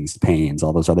feelings, pains,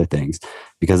 all those other things,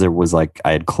 because there was like,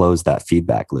 I had closed that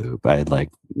feedback loop. I had like,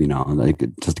 like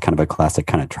just kind of a classic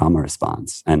kind of trauma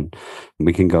response. And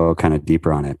we can go kind of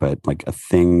deeper on it, but like a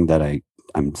thing that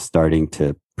I'm starting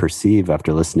to perceive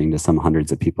after listening to some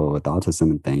hundreds of people with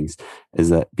autism and things is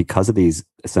that because of these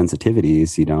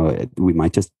sensitivities, we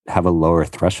might just have a lower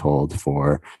threshold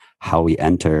for how we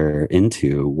enter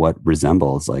into what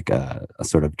resembles like a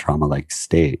sort of trauma-like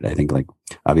state. I think like,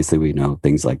 obviously we know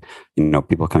things like,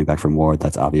 people coming back from war,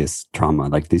 that's obvious trauma.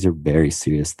 Like these are very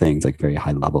serious things, like very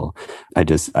high level. I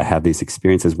have these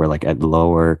experiences where like at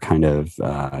lower kind of,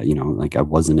 like I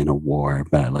wasn't in a war,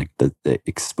 but like the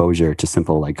exposure to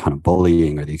simple like kind of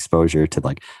bullying or the exposure to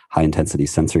like high intensity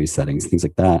sensory settings, things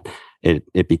like that,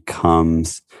 it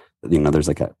becomes, there's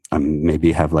like I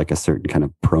maybe have like a certain kind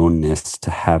of proneness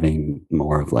to having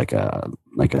more of like a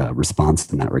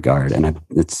response in that regard. And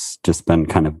it's just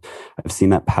been I've seen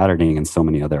that patterning in so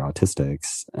many other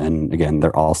autistics. And again,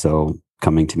 they're also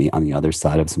coming to me on the other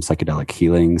side of some psychedelic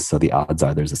healings. So the odds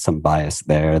are there's some bias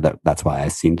there. That's why I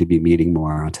seem to be meeting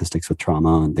more autistics with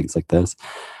trauma and things like this.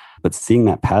 But seeing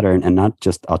that pattern, and not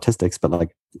just autistics, but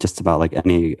like just about like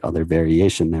any other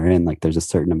variation therein, like there's a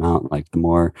certain amount, like the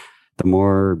more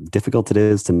difficult it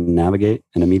is to navigate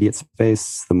an immediate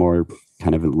space, the more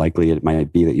kind of likely it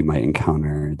might be that you might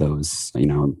encounter those,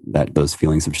 those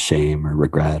feelings of shame or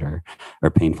regret or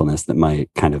painfulness that might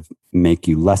kind of make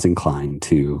you less inclined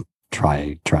to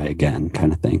try again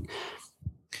kind of thing.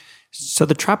 So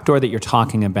the trapdoor that you're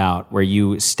talking about, where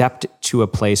you stepped to a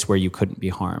place where you couldn't be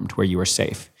harmed, where you were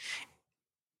safe,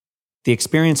 the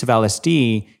experience of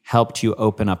LSD helped you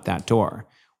open up that door.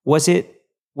 Was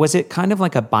it kind of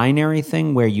like a binary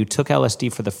thing where you took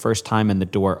LSD for the first time and the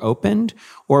door opened?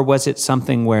 Or was it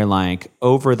something where like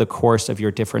over the course of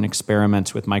your different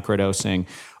experiments with microdosing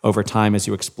over time as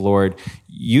you explored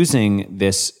using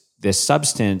this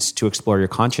substance to explore your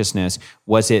consciousness,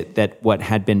 was it that what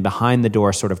had been behind the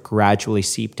door sort of gradually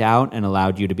seeped out and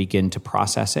allowed you to begin to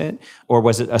process it? Or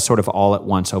was it a sort of all at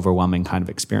once overwhelming kind of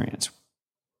experience?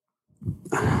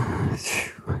 At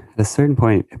a certain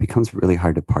point, it becomes really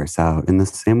hard to parse out in the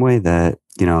same way that,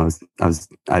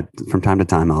 I from time to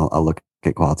time, I'll look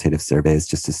at qualitative surveys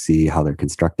just to see how they're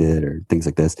constructed or things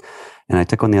like this. And I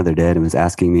took one the other day and it was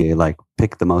asking me like,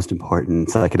 pick the most important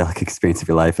psychedelic experience of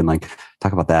your life and like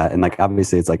talk about that. And like,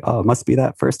 obviously it's like, oh, it must be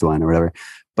that first one or whatever.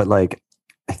 But like,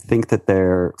 I think that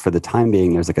for the time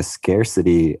being, there's like a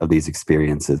scarcity of these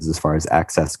experiences as far as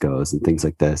access goes and things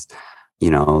like this.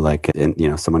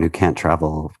 Someone who can't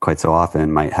travel quite so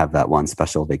often might have that one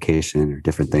special vacation or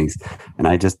different things. And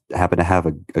I just happen to have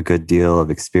a good deal of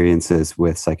experiences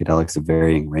with psychedelics of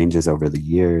varying ranges over the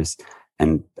years.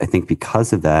 And I think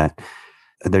because of that,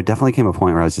 there definitely came a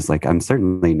point where I was just like, I'm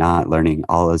certainly not learning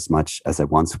all as much as I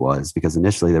once was, because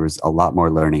initially there was a lot more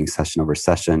learning session over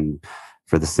session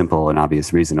for the simple and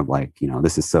obvious reason of like,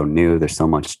 this is so new, there's so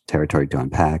much territory to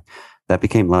unpack. That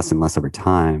became less and less over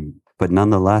time. But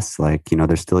nonetheless, like,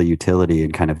 there's still a utility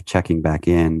in kind of checking back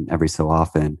in every so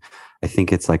often I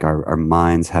think it's like our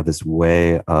minds have this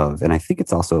way of, and I think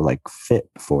it's also like fit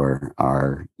for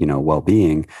our,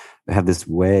 well-being, have this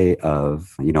way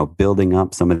of, building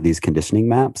up some of these conditioning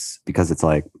maps, because it's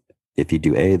like, if you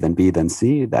do A, then B, then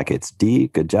C, that gets D.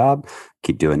 Good job.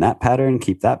 Keep doing that pattern,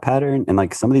 keep that pattern. And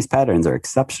like some of these patterns are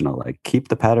exceptional. Like keep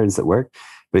the patterns that work.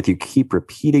 But if you keep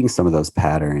repeating some of those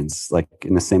patterns, like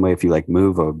in the same way, if you like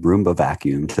move a Roomba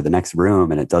vacuum to the next room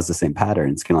and it does the same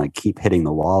pattern, it's going to like keep hitting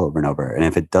the wall over and over. And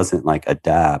if it doesn't like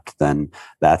adapt, then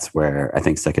that's where I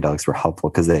think psychedelics were helpful,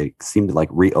 because they seem to like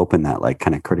reopen that like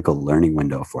kind of critical learning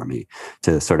window for me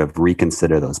to sort of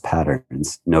reconsider those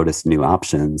patterns, notice new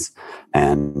options,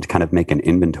 and kind of make an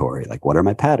inventory. Like, what are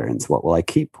my patterns? What will I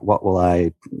keep? What will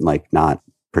I like not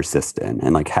persist in?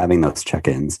 And like having those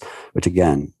check-ins, which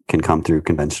again can come through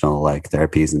conventional like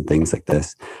therapies and things like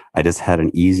this. I just had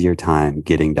an easier time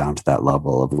getting down to that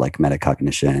level of like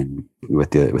metacognition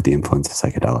with the influence of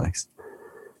psychedelics.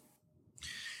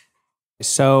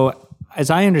 So as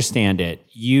I understand it,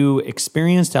 you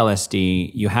experienced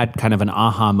LSD, you had kind of an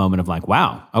aha moment of like,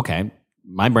 wow, okay,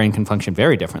 my brain can function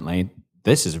very differently.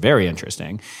 This is very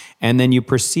interesting. And then you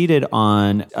proceeded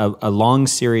on a long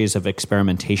series of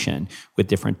experimentation with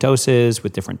different doses,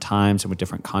 with different times, and with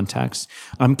different contexts.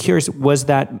 I'm curious, was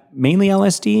that mainly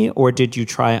LSD, or did you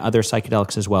try other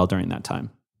psychedelics as well during that time?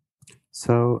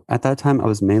 So at that time, I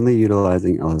was mainly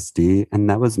utilizing LSD, and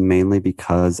that was mainly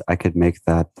because I could make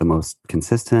that the most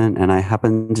consistent. And I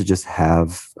happened to just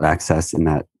have access in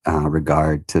that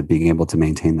regard to being able to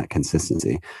maintain that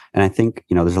consistency. And I think,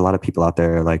 there's a lot of people out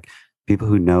there, like, people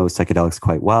who know psychedelics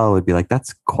quite well would be like,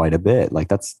 that's quite a bit. Like,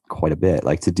 that's quite a bit.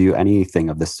 Like, to do anything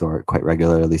of this sort quite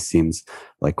regularly seems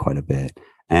like quite a bit.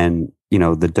 And,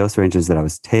 the dose ranges that I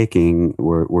was taking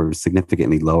were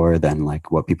significantly lower than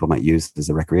like what people might use as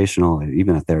a recreational or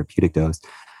even a therapeutic dose.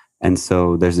 And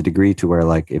so there's a degree to where,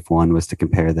 like, if one was to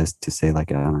compare this to, say,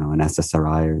 like, I don't know, an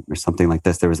SSRI or something like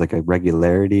this, there was like a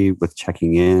regularity with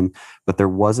checking in, but there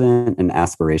wasn't an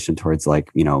aspiration towards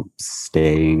like,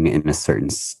 staying in a certain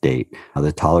state.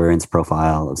 The tolerance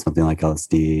profile of something like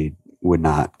LSD would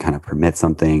not kind of permit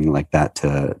something like that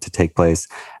to take place.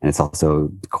 And it's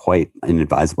also quite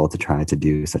inadvisable to try to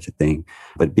do such a thing.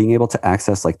 But being able to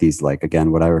access like these, like,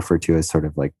 again, what I refer to as sort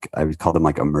of like, I would call them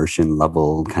like immersion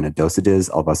level kind of dosages.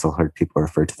 I've also heard people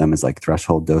refer to them as like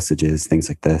threshold dosages, things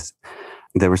like this.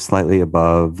 They were slightly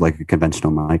above like a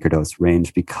conventional microdose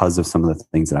range because of some of the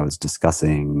things that I was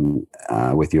discussing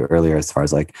with you earlier, as far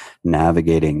as like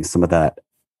navigating some of that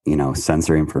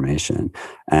sensory information.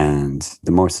 And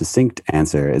the more succinct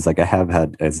answer is like, I have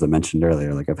had, as I mentioned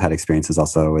earlier, like I've had experiences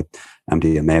also with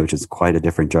MDMA, which is quite a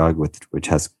different drug which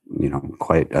has,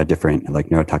 quite a different like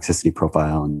neurotoxicity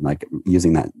profile, and like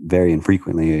using that very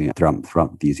infrequently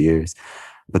throughout these years.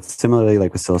 But similarly,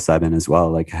 like with psilocybin as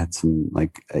well, like I had some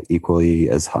like equally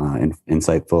as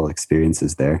insightful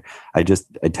experiences there. I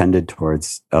tended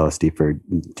towards LSD for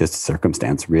just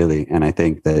circumstance, really. And I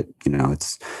think that,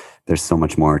 there's so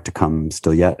much more to come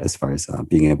still yet, as far as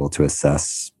being able to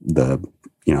assess the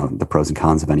pros and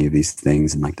cons of any of these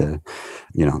things, and like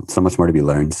so much more to be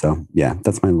learned. So yeah,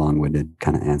 that's my long-winded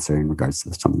kind of answer in regards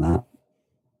to some of that.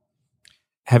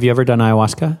 Have you ever done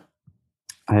ayahuasca?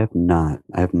 I have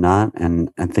not. And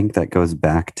I think that goes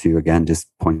back to, again, just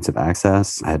points of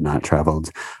access. I had not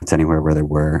traveled to anywhere where there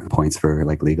were points for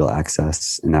like legal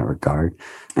access in that regard.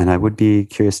 And I would be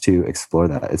curious to explore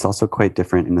that. It's also quite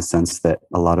different in the sense that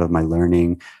a lot of my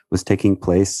learning was taking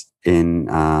place in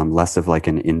less of like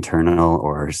an internal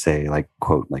or, say, like,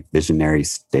 quote, like visionary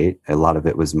state. A lot of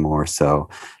it was more so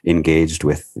engaged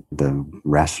with the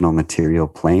rational material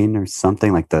plane or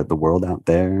something, like the world out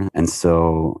there. And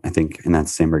so I think in that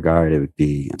same regard, it would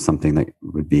be something that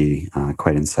would be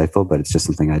quite insightful, but it's just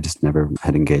something I just never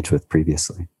had engaged with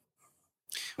previously.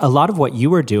 A lot of what you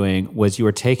were doing was you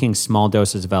were taking small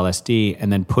doses of LSD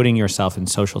and then putting yourself in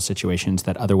social situations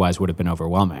that otherwise would have been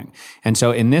overwhelming. And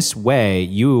so in this way,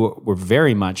 you were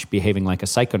very much behaving like a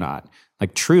psychonaut,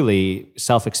 like truly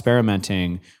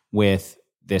self-experimenting with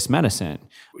this medicine.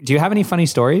 Do you have any funny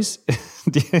stories?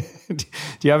 do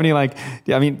you have any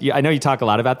I know you talk a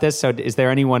lot about this. So is there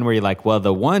anyone where you're like, well,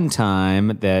 the one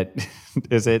time that,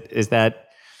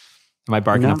 am I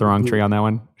barking up the wrong tree on that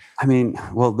one? I mean,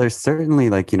 well, there's certainly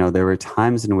there were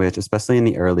times in which, especially in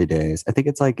the early days, I think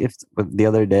it's like, if the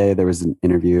other day there was an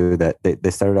interview that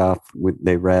they started off with,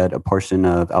 they read a portion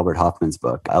of Albert Hoffman's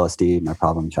book, LSD, My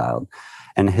Problem Child.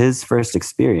 And his first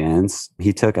experience,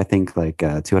 he took, I think,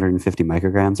 250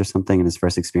 micrograms or something in his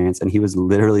first experience. And he was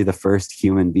literally the first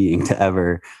human being to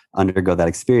ever undergo that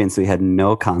experience. So he had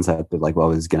no concept of what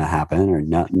was going to happen, or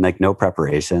no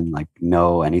preparation,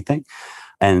 no anything.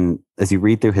 And as you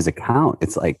read through his account,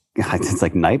 it's like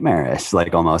nightmarish,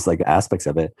 like almost like aspects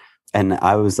of it. And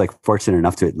I was like fortunate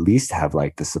enough to at least have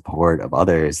like the support of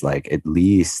others, like at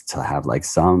least to have like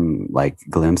some like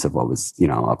glimpse of what was,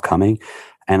 upcoming.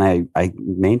 And I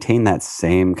maintained that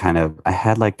same kind of, I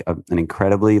had like an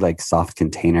incredibly like soft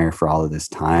container for all of this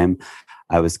time.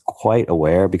 I was quite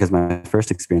aware, because my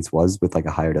first experience was with like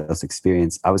a higher dose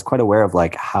experience. I was quite aware of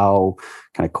like how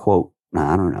kind of, quote,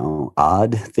 I don't know,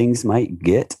 odd things might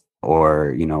get,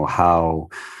 or, how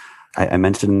I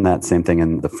mentioned that same thing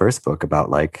in the first book about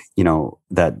like,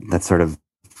 that sort of,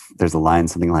 there's a line,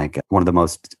 something like, one of the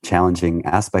most challenging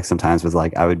aspects sometimes was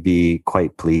like, I would be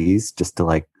quite pleased just to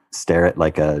like stare at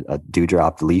like a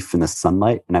dewdrop leaf in the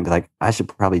sunlight. And I'd be like, I should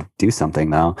probably do something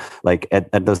though. Like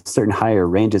at those certain higher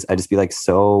ranges, I'd just be like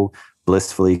so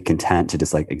blissfully content to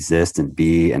just like exist and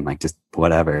be and like just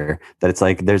whatever, that it's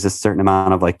like there's a certain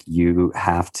amount of like you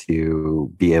have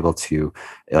to be able to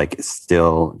like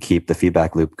still keep the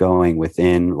feedback loop going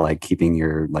within like keeping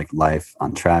your like life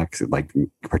on track, like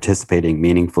participating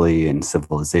meaningfully in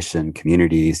civilization,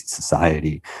 communities,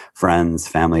 society, friends,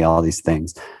 family, all these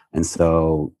things. And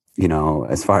so,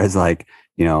 as far as like,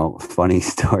 funny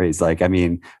stories, like, I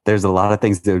mean, there's a lot of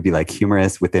things that would be like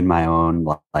humorous within my own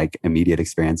like immediate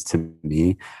experience to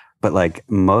me. But like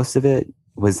most of it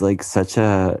was like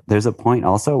there's a point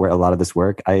also where a lot of this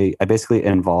work, I basically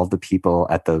involved the people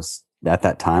at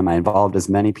that time. I involved as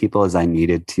many people as I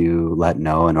needed to let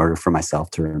know in order for myself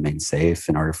to remain safe,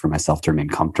 in order for myself to remain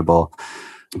comfortable.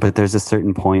 But there's a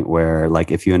certain point where like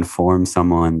if you inform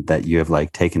someone that you have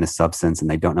like taken a substance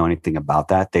and they don't know anything about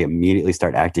that, they immediately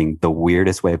start acting the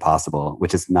weirdest way possible,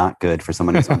 which is not good for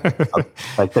someone who's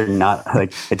like they're not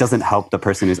like, it doesn't help the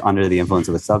person who's under the influence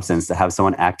of a substance to have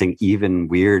someone acting even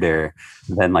weirder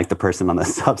than like the person on the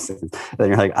substance. Then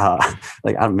you're like,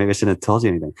 maybe I shouldn't have told you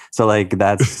anything. So like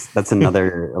that's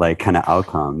another like kind of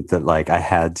outcome that like I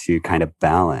had to kind of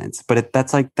balance. But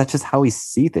that's just how we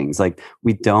see things. Like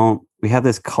we have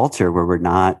this culture where we're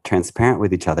not transparent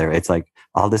with each other. It's like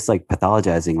all this like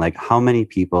pathologizing, like how many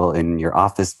people in your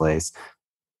office place,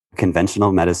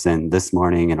 conventional medicine this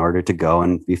morning in order to go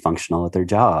and be functional at their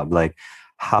job. Like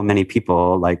how many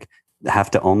people like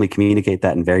have to only communicate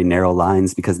that in very narrow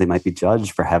lines because they might be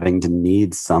judged for having to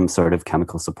need some sort of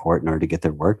chemical support in order to get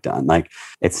their work done. Like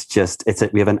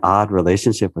we have an odd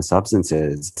relationship with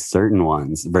substances, certain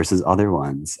ones versus other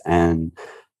ones. And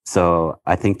so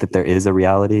I think that there is a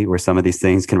reality where some of these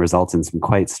things can result in some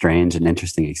quite strange and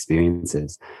interesting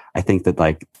experiences. I think that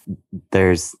like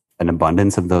there's an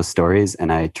abundance of those stories,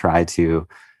 and I try to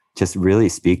just really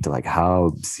speak to like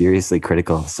how seriously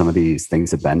critical some of these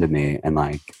things have been to me. And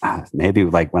like maybe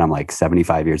like when I'm like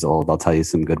 75 years old, I'll tell you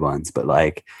some good ones. But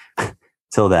like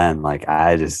till then, like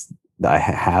I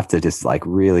have to just like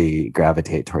really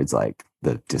gravitate towards like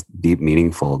the just deep,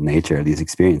 meaningful nature of these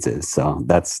experiences. So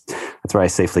that's where I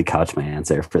safely couch my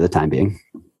answer for the time being.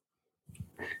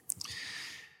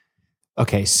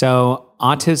 Okay, so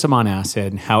Autism on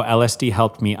Acid, How LSD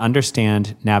Helped Me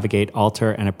Understand, Navigate,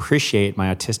 Alter, and Appreciate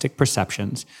My Autistic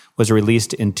Perceptions was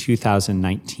released in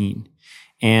 2019.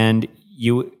 And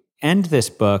you end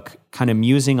this book kind of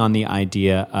musing on the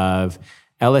idea of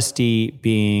LSD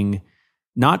being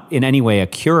not in any way a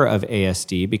cure of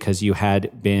ASD, because you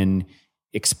had been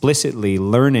explicitly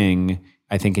learning,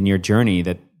 I think, in your journey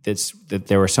that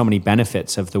there were so many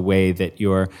benefits of the way that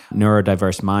your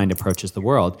neurodiverse mind approaches the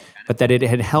world, but that it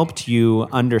had helped you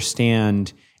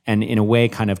understand and in a way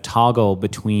kind of toggle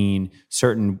between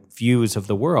certain views of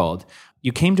the world.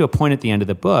 You came to a point at the end of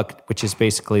the book, which is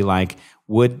basically like,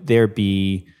 would there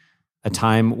be a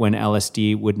time when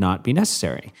LSD would not be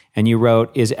necessary? And you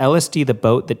wrote, is LSD the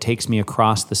boat that takes me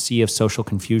across the sea of social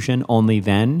confusion only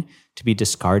then to be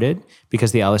discarded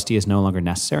because the LSD is no longer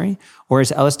necessary? Or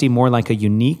is LSD more like a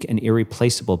unique and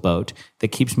irreplaceable boat that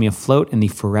keeps me afloat in the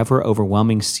forever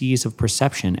overwhelming seas of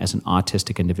perception as an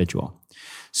autistic individual?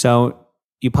 So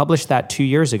you published that 2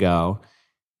 years ago.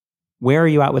 Where are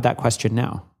you at with that question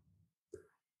now?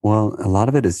 Well, a lot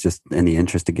of it is just in the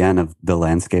interest, again, of the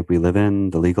landscape we live in,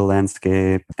 the legal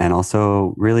landscape, and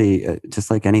also really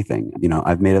just like anything.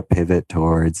 I've made a pivot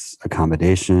towards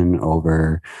accommodation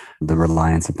over the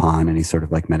reliance upon any sort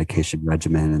of like medication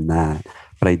regimen and that.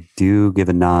 But I do give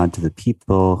a nod to the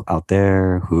people out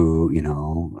there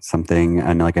who, something,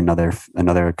 and like another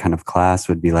kind of class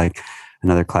would be like,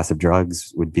 another class of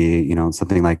drugs would be,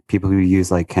 something like people who use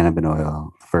like cannabis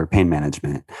oil for pain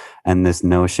management. And this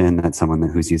notion that someone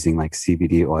who's using like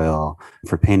CBD oil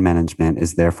for pain management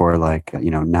is therefore like,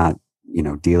 not,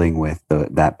 dealing with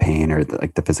that pain or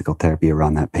the physical therapy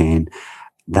around that pain.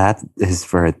 That is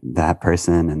for that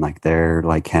person and like their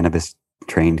like cannabis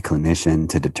trained clinician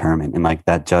to determine. And like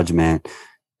that judgment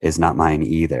is not mine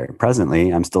either. Presently,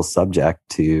 I'm still subject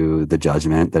to the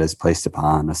judgment that is placed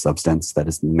upon a substance that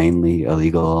is mainly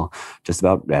illegal just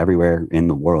about everywhere in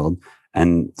the world.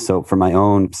 And so for my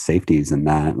own safeties in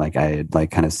that, like I had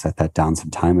like kind of set that down some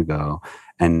time ago.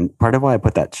 And part of why I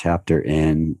put that chapter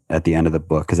in at the end of the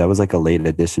book, because I was like a late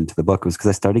addition to the book, was because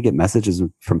I started to get messages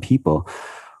from people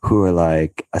who are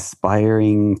like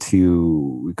aspiring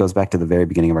to, it goes back to the very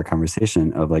beginning of our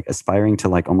conversation of like aspiring to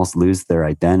like almost lose their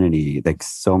identity, like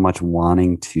so much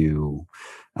wanting to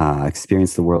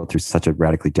experience the world through such a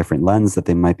radically different lens that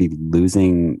they might be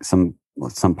losing some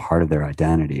part of their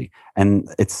identity. And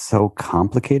it's so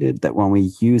complicated that when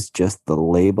we use just the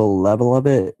label level of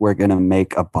it, we're going to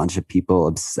make a bunch of people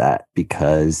upset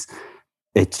because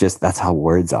it's just, that's how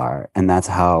words are. And that's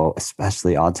how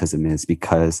especially autism is,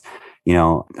 because you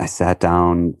know, I sat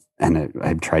down and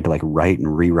I tried to like write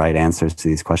and rewrite answers to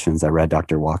these questions. I read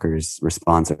Dr. Walker's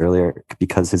response earlier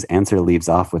because his answer leaves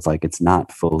off with like, it's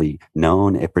not fully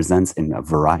known. It presents in a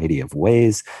variety of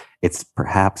ways. It's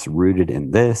perhaps rooted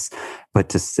in this, but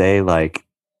to say like,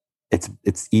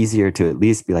 it's easier to at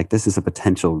least be like, this is a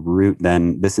potential root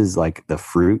than this is like the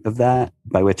fruit of that,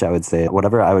 by which I would say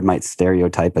whatever I might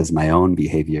stereotype as my own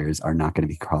behaviors are not going to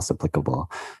be cross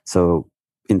applicable. So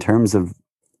in terms of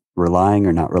relying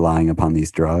or not relying upon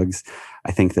these drugs,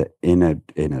 I think that in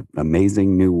an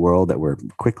amazing new world that we're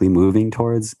quickly moving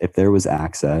towards, if there was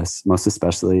access, most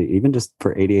especially even just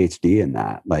for ADHD and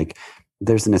that, like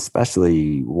there's an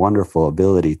especially wonderful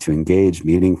ability to engage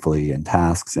meaningfully in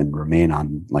tasks and remain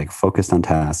on like focused on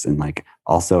tasks and like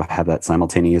also have that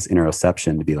simultaneous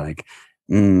interoception to be like,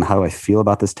 how do I feel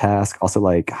about this task? Also,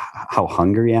 like, how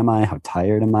hungry am I? How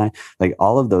tired am I? Like,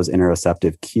 all of those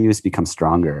interoceptive cues become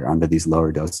stronger under these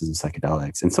lower doses of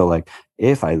psychedelics. And so, like,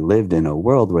 if I lived in a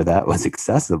world where that was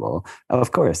accessible,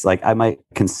 of course, like, I might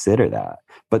consider that.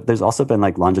 But there's also been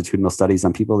like longitudinal studies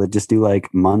on people that just do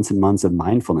like months and months of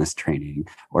mindfulness training,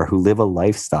 or who live a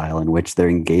lifestyle in which they're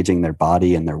engaging their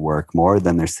body and their work more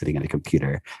than they're sitting at a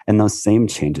computer. And those same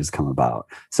changes come about.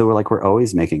 So we're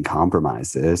always making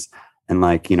compromises. And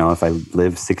like, you know, if I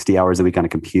live 60 hours a week on a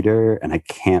computer and I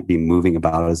can't be moving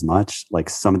about as much, like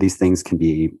some of these things can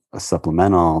be a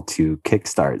supplemental to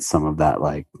kickstart some of that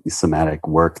like somatic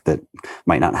work that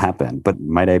might not happen. But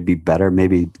might I be better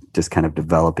maybe just kind of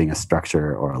developing a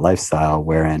structure or a lifestyle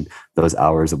wherein those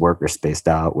hours of work are spaced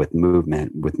out with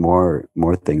movement, with more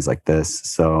things like this.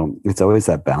 So it's always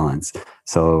that balance.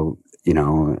 So you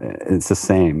know, it's the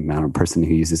same amount of person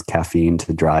who uses caffeine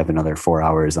to drive another 4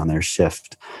 hours on their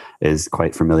shift is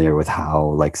quite familiar with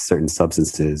how like certain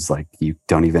substances, like you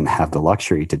don't even have the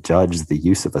luxury to judge the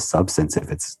use of a substance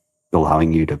if it's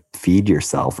allowing you to feed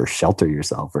yourself or shelter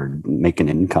yourself or make an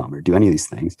income or do any of these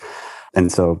things. And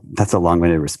so that's a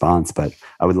long-winded response, but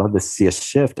I would love to see a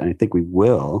shift, and I think we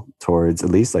will, towards at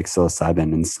least like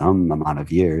psilocybin in some amount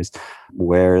of years,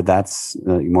 where that's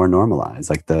more normalized.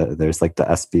 Like there's like the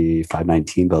SB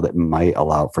 519 bill that might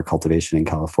allow for cultivation in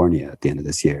California at the end of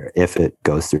this year, if it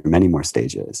goes through many more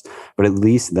stages. But at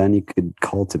least then you could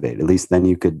cultivate. At least then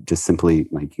you could just simply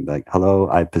like hello,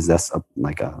 I possess a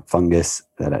fungus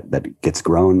that gets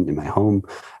grown in my home.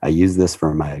 I use this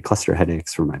for my cluster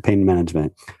headaches, for my pain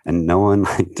management, and no one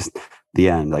like just the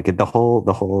end, like the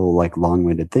whole like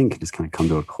long-winded thing can just kind of come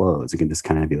to a close. It can just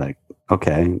kind of be like,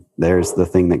 okay, there's the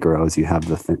thing that grows. You have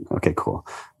the thing. Okay, cool.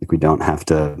 Like we don't have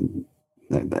to,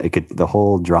 the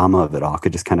whole drama of it all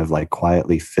could just kind of like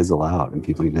quietly fizzle out, and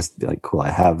people can just be like, cool,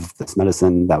 I have this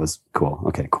medicine. That was cool.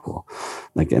 Okay, cool.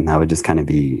 Like, and that would just kind of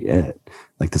be it.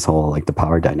 Like this whole, like the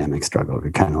power dynamic struggle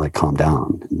could kind of like calm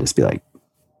down and just be like,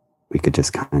 we could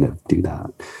just kind of do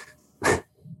that.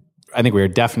 I think we're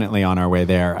definitely on our way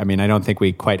there. I mean, I don't think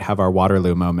we quite have our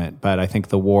Waterloo moment, but I think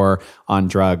the war on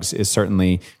drugs is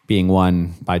certainly being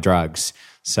won by drugs.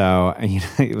 So you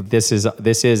know, this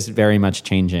is very much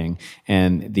changing,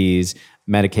 and these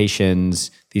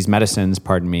medicines,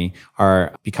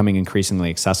 are becoming increasingly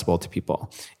accessible to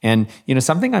people. And you know,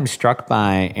 something I'm struck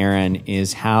by, Aaron,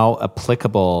 is how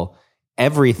applicable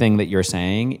everything that you're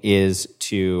saying is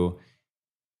to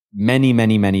many,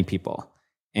 many, many people.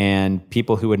 And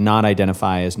people who would not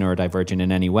identify as neurodivergent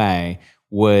in any way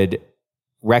would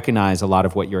recognize a lot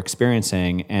of what you're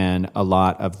experiencing and a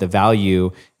lot of the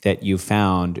value that you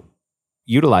found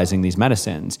utilizing these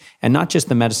medicines. And not just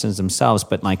the medicines themselves,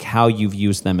 but like how you've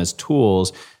used them as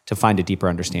tools to find a deeper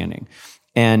understanding.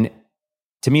 And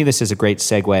to me, this is a great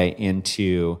segue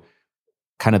into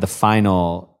kind of the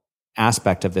final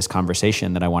aspect of this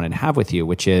conversation that I wanted to have with you,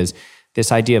 which is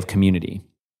this idea of community.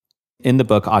 In the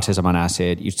book, Autism on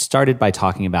Acid, you started by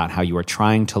talking about how you were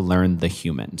trying to learn the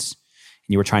humans.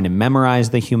 You were trying to memorize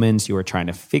the humans. You were trying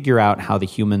to figure out how the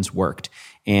humans worked.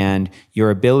 And your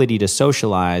ability to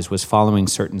socialize was following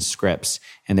certain scripts.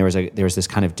 And there was this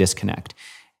kind of disconnect.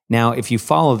 Now, if you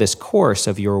follow this course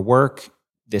of your work,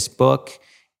 this book,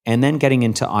 and then getting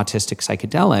into Autistic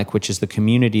Psychedelic, which is the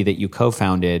community that you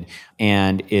co-founded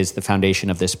and is the foundation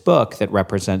of this book that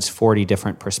represents 40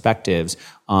 different perspectives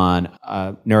on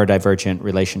neurodivergent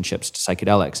relationships to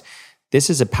psychedelics. This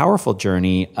is a powerful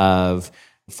journey of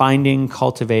finding,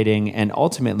 cultivating, and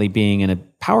ultimately being in a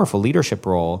powerful leadership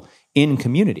role in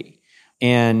community.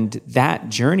 And that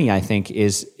journey, I think,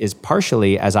 is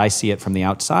partially, as I see it from the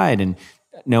outside and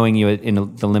knowing you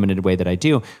in the limited way that I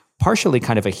do, partially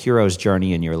kind of a hero's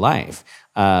journey in your life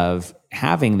of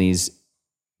having these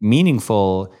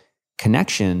meaningful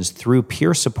connections through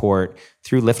peer support,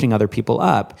 through lifting other people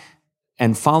up,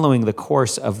 and following the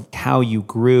course of how you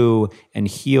grew and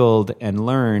healed and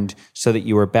learned so that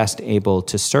you were best able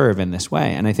to serve in this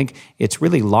way. And I think it's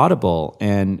really laudable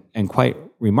and quite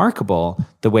remarkable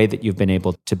the way that you've been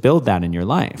able to build that in your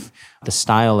life. The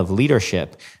style of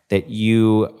leadership that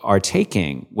you are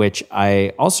taking, which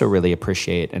I also really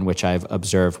appreciate and which I've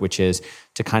observed, which is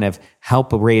to kind of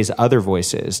help raise other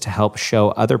voices, to help show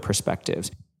other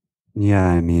perspectives. Yeah,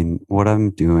 I mean, what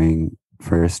I'm doing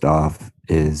first off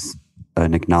is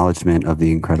an acknowledgement of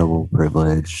the incredible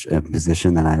privilege and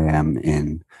position that I am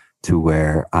in, to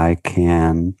where I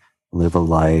can live a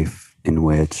life in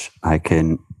which I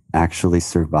can actually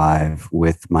survive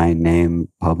with my name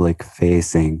public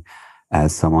facing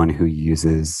as someone who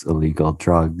uses illegal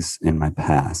drugs in my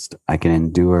past. I can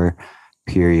endure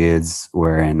periods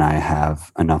wherein I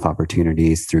have enough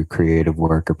opportunities through creative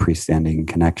work or freestanding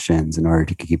connections in order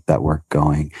to keep that work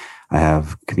going. I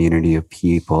have a community of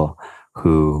people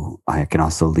who I can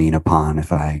also lean upon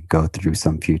if I go through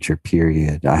some future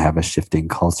period. I have a shifting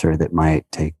culture that might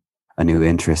take a new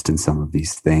interest in some of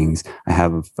these things. I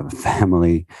have a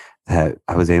family that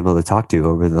I was able to talk to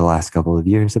over the last couple of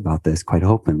years about this quite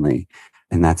openly.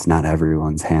 And that's not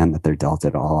everyone's hand that they're dealt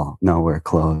at all. Nowhere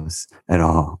close at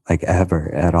all, like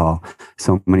ever at all.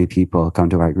 So many people come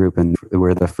to our group and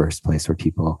we're the first place where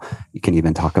people can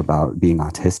even talk about being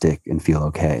autistic and feel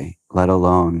okay, let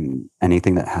alone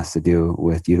anything that has to do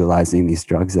with utilizing these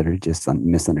drugs that are just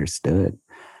misunderstood.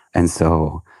 And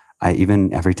so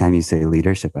every time you say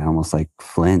leadership, I almost like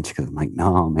flinch because I'm like,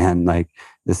 no, man, like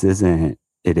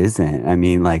it isn't. I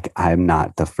mean, like, I'm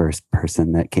not the first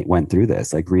person that went through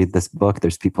this. Like, read this book.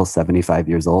 There's people 75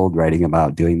 years old writing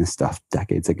about doing this stuff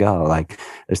decades ago. Like,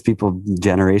 there's people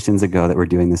generations ago that were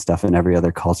doing this stuff in every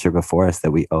other culture before us that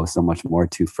we owe so much more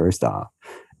to first off.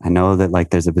 I know that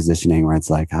like there's a positioning where it's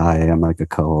like, hi, I'm like a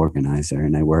co-organizer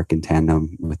and I work in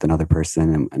tandem with another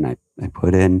person and I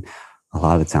put in a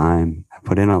lot of time. I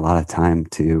put in a lot of time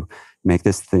to make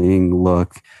this thing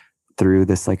look through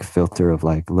this like filter of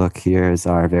like, look, here's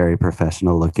our very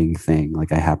professional looking thing.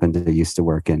 Like I happen to used to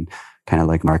work in kind of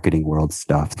like marketing world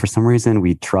stuff. For some reason,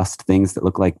 we trust things that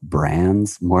look like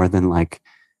brands more than like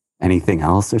anything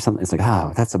else or something. It's like,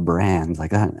 oh, that's a brand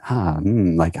like that.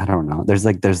 Like, I don't know. There's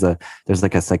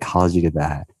like a psychology to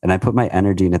that. And I put my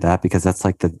energy into that because that's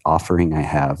like the offering I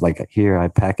have. Like here, I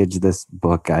packaged this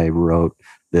book. I wrote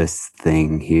this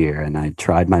thing here and I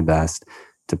tried my best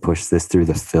to push this through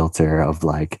the filter of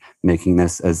like making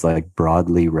this as like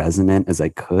broadly resonant as I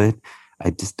could.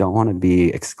 I just don't want to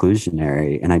be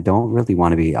exclusionary and I don't really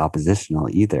want to be oppositional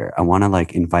either. I want to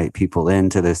like invite people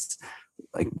into this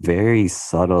like very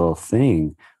subtle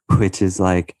thing, which is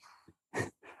like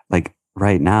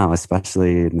right now,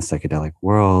 especially in the psychedelic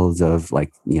world of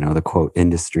like, you know, the quote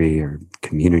industry or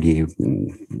community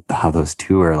and how those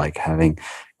two are like having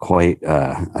quite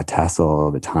a tassel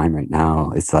of a time right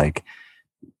now. It's like,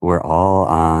 we're all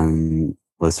on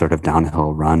the sort of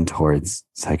downhill run towards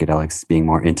psychedelics being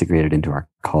more integrated into our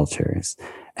cultures.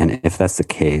 And if that's the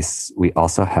case, we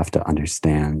also have to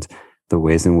understand the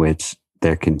ways in which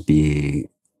there can be,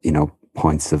 you know,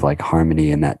 points of like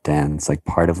harmony in that dance. Like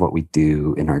part of what we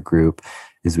do in our group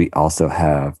is we also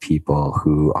have people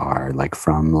who are like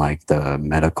from like the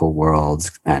medical world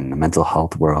and the mental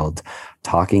health world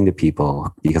talking to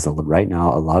people, because right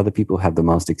now a lot of the people who have the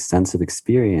most extensive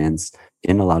experience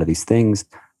in a lot of these things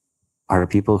are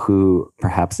people who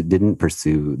perhaps didn't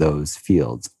pursue those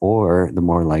fields, or the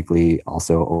more likely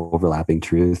also overlapping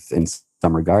truth in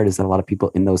some regard is that a lot of people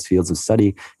in those fields of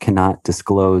study cannot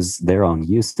disclose their own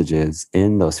usages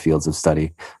in those fields of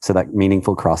study. So that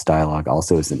meaningful cross dialogue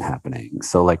also isn't happening.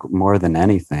 So like more than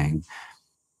anything,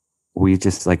 we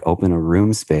just like open a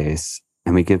room space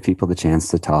and we give people the chance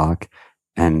to talk.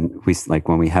 And we like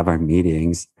when we have our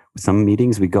meetings, some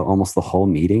meetings we go almost the whole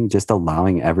meeting just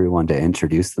allowing everyone to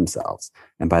introduce themselves.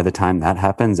 And by the time that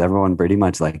happens, everyone pretty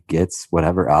much like gets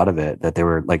whatever out of it, that they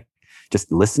were like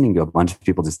just listening to a bunch of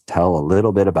people just tell a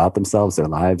little bit about themselves, their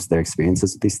lives, their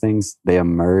experiences with these things. They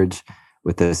emerge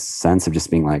with this sense of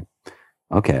just being like,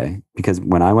 okay, because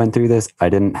when I went through this, I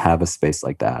didn't have a space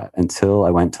like that until I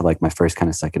went to like my first kind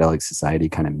of psychedelic society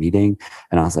kind of meeting.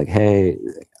 And I was like, hey,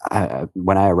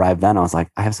 when I arrived then, I was like,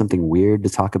 I have something weird to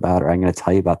talk about, or I'm going to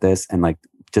tell you about this. And like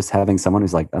just having someone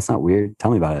who's like, that's not weird,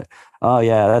 tell me about it. Oh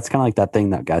yeah, that's kind of like that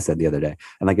thing that guy said the other day.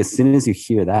 And like, as soon as you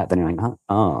hear that, then you're like, oh,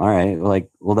 all right. Like,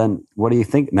 well then what do you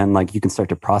think? And then like, you can start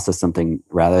to process something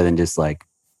rather than just like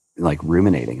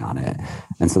ruminating on it.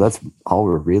 And so that's all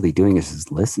we're really doing is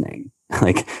just listening.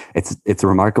 Like it's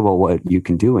remarkable what you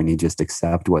can do when you just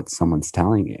accept what someone's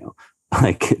telling you.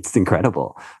 Like it's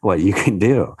incredible what you can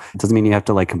do. It doesn't mean you have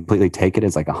to like completely take it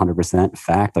as like 100%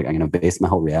 fact. Like I'm going to base my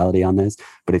whole reality on this.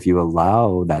 But if you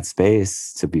allow that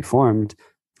space to be formed,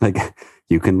 like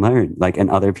you can learn, like, and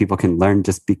other people can learn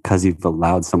just because you've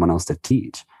allowed someone else to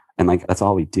teach. And like, that's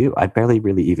all we do. I barely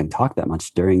really even talk that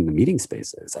much during the meeting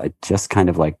spaces. I just kind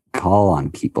of like call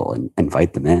on people and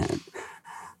invite them in.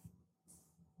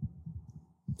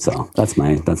 So that's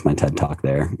my TED talk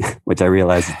there, which I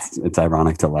realize it's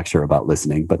ironic to lecture about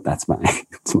listening, but it's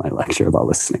my lecture about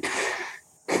listening.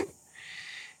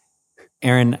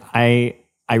 Aaron, I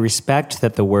respect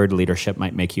that the word leadership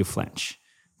might make you flinch,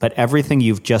 but everything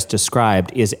you've just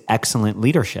described is excellent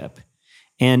leadership.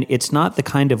 And it's not the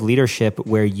kind of leadership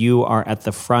where you are at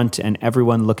the front and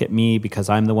everyone look at me because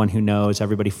I'm the one who knows,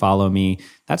 everybody follow me.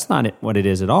 That's not what it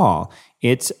is at all.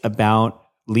 It's about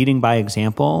leading by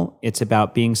example. It's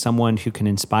about being someone who can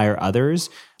inspire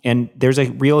others. And there's a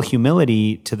real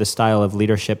humility to the style of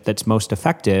leadership that's most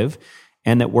effective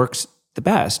and that works the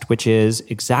best, which is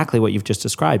exactly what you've just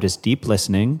described, is deep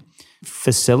listening,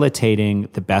 facilitating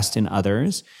the best in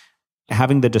others,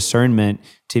 having the discernment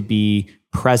to be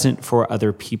present for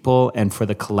other people and for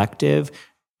the collective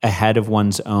ahead of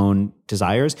one's own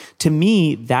desires. To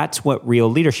me, that's what real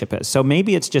leadership is. So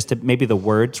maybe it's just maybe the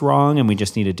word's wrong and we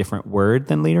just need a different word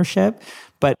than leadership.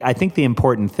 But I think the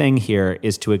important thing here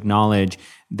is to acknowledge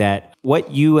that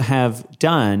what you have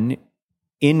done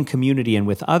in community and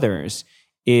with others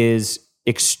is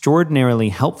extraordinarily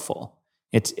helpful.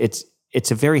 It's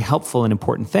a very helpful and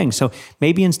important thing. So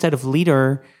maybe instead of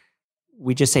leader,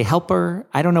 we just say helper.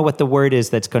 I don't know what the word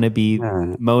is that's going to be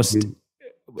most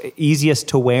easiest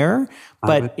to wear,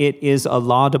 but it is a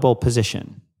laudable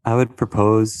position. I would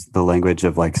propose the language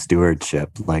of like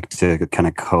stewardship, like to kind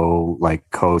of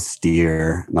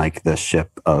co-steer like the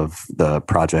ship of the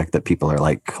project that people are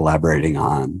like collaborating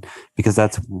on, because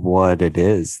that's what it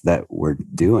is that we're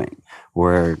doing.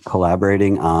 We're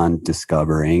collaborating on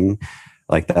discovering.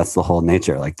 Like that's the whole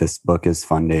nature. Like this book is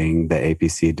funding the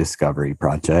APC Discovery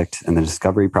Project, and the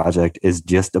Discovery Project is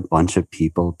just a bunch of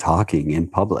people talking in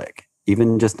public,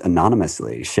 even just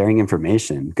anonymously, sharing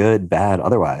information, good, bad,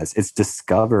 otherwise. It's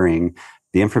discovering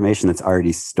the information that's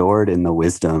already stored in the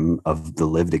wisdom of the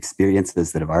lived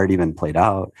experiences that have already been played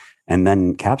out, and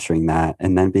then capturing that,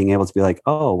 and then being able to be like,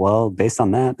 oh, well, based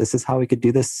on that, this is how we could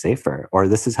do this safer, or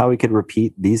this is how we could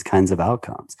repeat these kinds of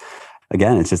outcomes.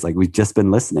 Again, it's just like we've just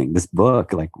been listening. This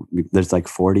book, like there's like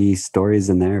 40 stories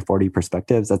in there, 40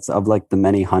 perspectives. That's of like the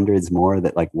many hundreds more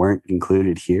that like weren't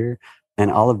included here.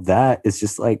 And all of that is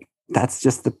just like, that's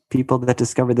just the people that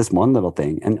discovered this one little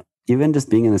thing. And even just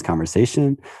being in this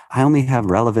conversation, I only have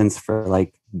relevance for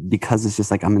like, because it's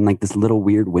just like, I'm in like this little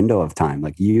weird window of time.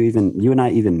 Like you and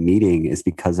I even meeting is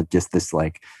because of just this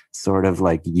like sort of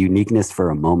like uniqueness for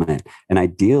a moment. And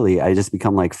ideally I just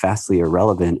become like fastly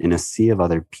irrelevant in a sea of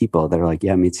other people that are like,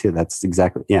 yeah, me too. That's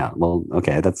exactly, yeah, well,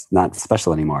 okay, that's not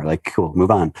special anymore. Like, cool,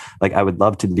 move on. Like I would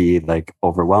love to be like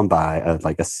overwhelmed by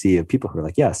like a sea of people who are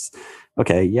like, yes,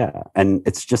 okay, yeah. And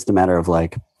it's just a matter of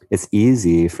like, it's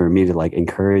easy for me to like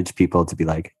encourage people to be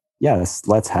like, yes,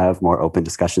 let's have more open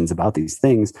discussions about these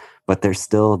things, but there's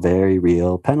still very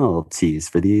real penalties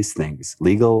for these things,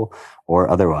 legal or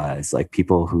otherwise, like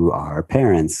people who are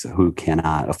parents who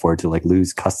cannot afford to like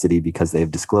lose custody because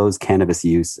they've disclosed cannabis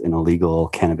use in a legal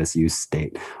cannabis use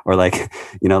state, or like,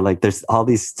 you know, like there's all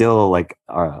these still like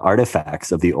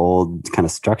artifacts of the old kind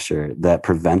of structure that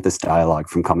prevent this dialogue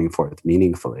from coming forth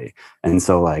meaningfully. And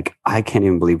so like, I can't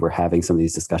even believe we're having some of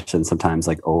these discussions sometimes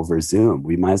like over Zoom.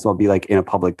 We might as well be like in a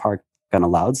public park on a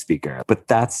loudspeaker. But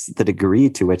that's the degree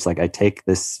to which like I take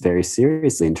this very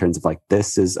seriously in terms of like,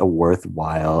 this is a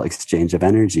worthwhile exchange of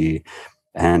energy.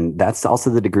 And that's also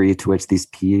the degree to which these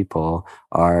people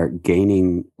are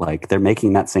gaining, like they're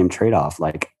making that same trade-off.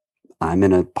 Like I'm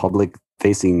in a public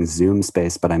facing Zoom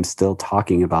space, but I'm still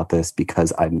talking about this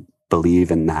because I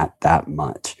believe in that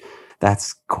much.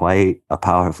 That's quite a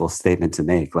powerful statement to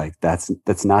make. Like that's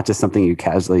not just something you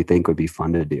casually think would be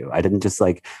fun to do. I didn't just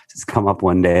come up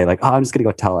one day like, oh, I'm just gonna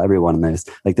go tell everyone this.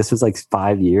 Like this was like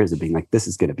 5 years of being like, this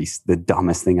is gonna be the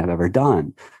dumbest thing I've ever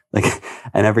done. Like,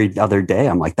 and every other day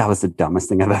I'm like, that was the dumbest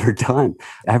thing I've ever done.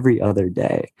 Every other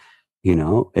day,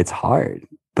 it's hard.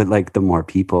 But like the more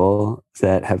people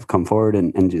that have come forward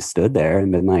and just stood there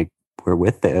and been like, we're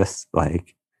with this,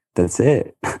 like, that's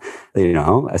it.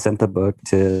 I sent the book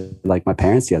to like my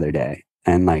parents the other day,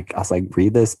 and like I was like,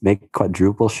 read this, make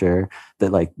quadruple sure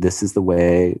that like this is the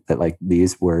way that like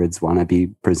these words want to be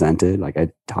presented. Like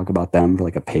I talk about them for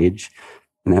like a page,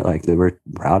 and they're like, they were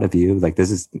proud of you. Like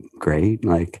this is great.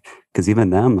 Like because even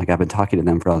them, like I've been talking to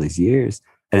them for all these years,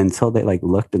 and until they like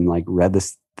looked and like read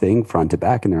this thing front to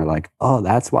back, and they're like, oh,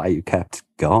 that's why you kept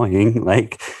going.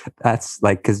 Like that's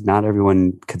like because not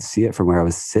everyone could see it from where I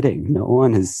was sitting. No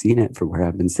one has seen it from where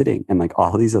I've been sitting, and like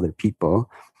all these other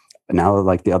people now,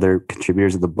 like the other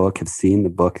contributors of the book have seen the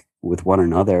book with one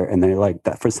another, and they're like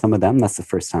that. For some of them, that's the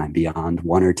first time beyond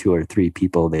 1 or 2 or 3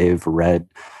 people they've read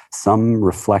some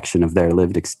reflection of their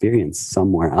lived experience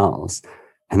somewhere else,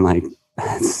 and like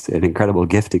it's an incredible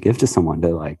gift to give to someone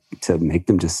to make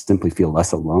them just simply feel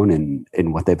less alone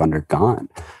in what they've undergone.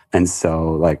 And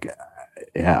so like,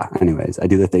 yeah, anyways, I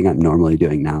do the thing I'm normally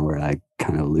doing now where I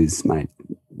kind of lose my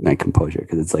composure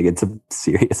because it's like, it's a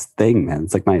serious thing, man.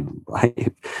 It's like my life.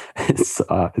 It's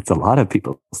a lot of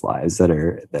people's lives that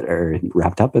are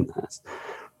wrapped up in this.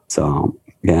 So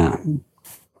yeah.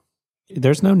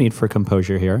 There's no need for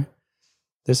composure here.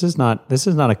 This is not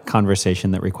a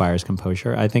conversation that requires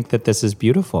composure. I think that this is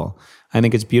beautiful. I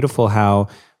think it's beautiful how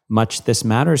much this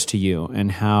matters to you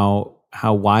and how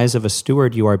wise of a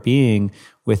steward you are being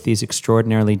with these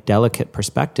extraordinarily delicate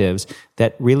perspectives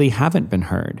that really haven't been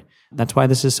heard. That's why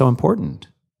this is so important.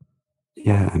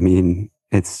 Yeah, I mean,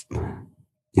 it's,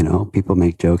 people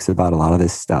make jokes about a lot of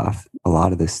this stuff,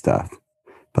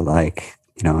 but like,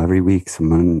 every week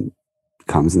someone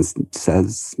comes and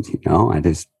says,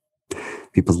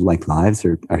 people's like lives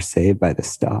are saved by this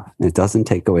stuff. And it doesn't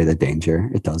take away the danger.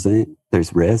 It doesn't.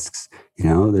 There's risks.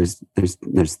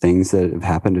 There's things that have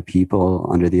happened to people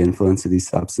under the influence of these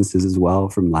substances as well,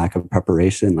 from lack of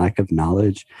preparation, lack of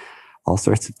knowledge, all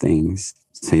sorts of things.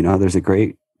 So there's a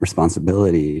great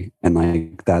responsibility, and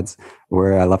like that's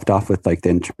where I left off with like the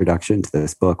introduction to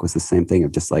this book was the same thing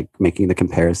of just like making the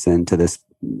comparison to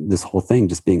this whole thing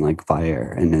just being like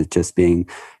fire, and it just being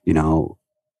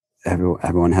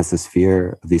everyone has this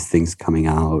fear of these things coming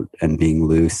out and being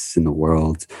loose in the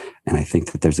world. And I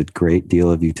think that there's a great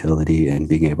deal of utility in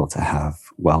being able to have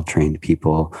well-trained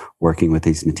people working with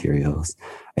these materials.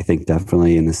 I think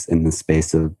definitely in the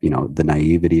space of, the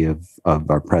naivety of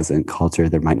our present culture,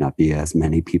 there might not be as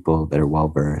many people that are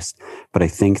well-versed. But I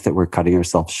think that we're cutting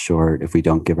ourselves short if we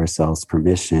don't give ourselves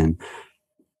permission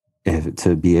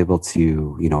to be able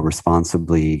to,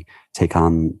 responsibly take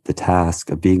on the task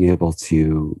of being able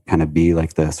to kind of be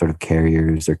like the sort of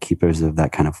carriers or keepers of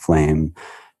that kind of flame.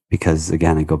 Because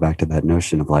again, I go back to that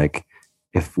notion of like,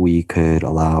 if we could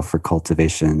allow for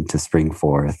cultivation to spring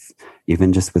forth,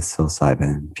 even just with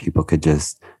psilocybin, people could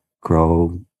just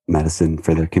grow medicine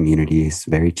for their communities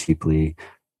very cheaply.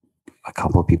 A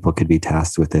couple people could be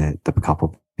tasked with it. A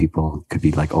couple people could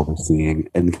be like overseeing.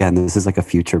 And again, this is like a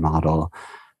future model,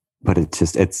 but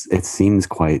it seems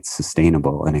quite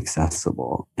sustainable and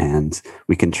accessible. And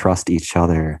we can trust each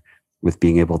other with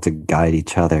being able to guide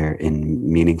each other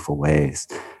in meaningful ways.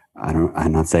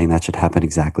 I'm not saying that should happen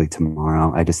exactly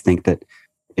tomorrow. I just think that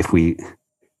if we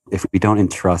don't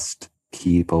entrust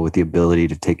people with the ability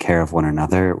to take care of one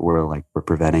another, we're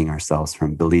preventing ourselves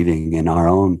from believing in our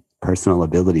own personal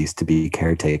abilities to be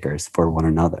caretakers for one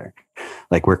another.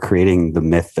 Like we're creating the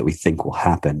myth that we think will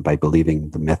happen by believing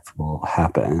the myth will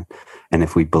happen. And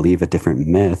if we believe a different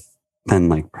myth, then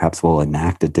like perhaps we'll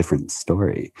enact a different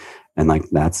story. And like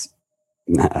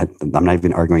I'm not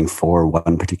even arguing for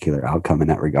one particular outcome in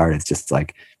that regard. It's just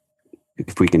like,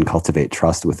 if we can cultivate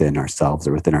trust within ourselves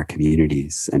or within our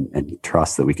communities and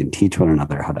trust that we can teach one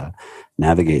another how to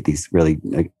navigate these really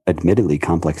admittedly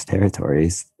complex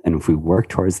territories. And if we work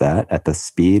towards that at the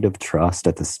speed of trust,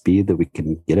 at the speed that we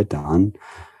can get it done,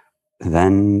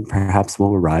 then perhaps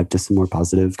we'll arrive to some more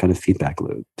positive kind of feedback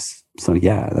loops. So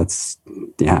yeah.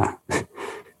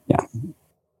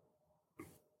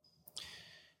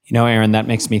 Aaron, that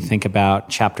makes me think about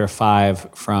chapter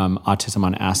 5 from Autism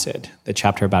on Acid, the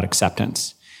chapter about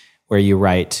acceptance, where you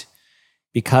write,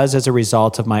 because as a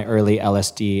result of my early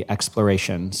LSD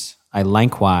explorations, I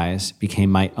likewise became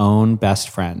my own best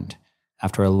friend,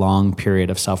 after a long period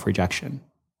of self-rejection.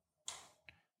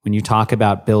 When you talk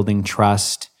about building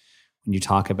trust, when you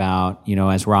talk about,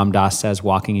 as Ram Dass says,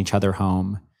 walking each other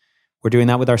home, we're doing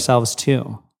that with ourselves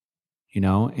too,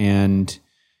 and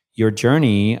your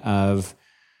journey of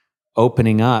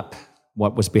opening up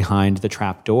what was behind the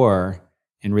trap door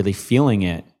and really feeling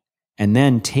it, and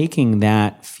then taking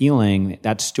that feeling,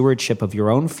 that stewardship of your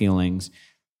own feelings,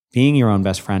 being your own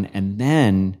best friend, and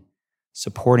then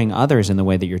supporting others in the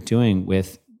way that you're doing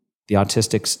with the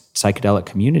autistic psychedelic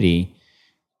community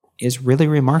is really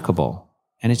remarkable.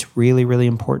 And it's really, really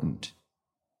important.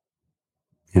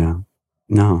 Yeah.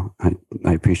 No,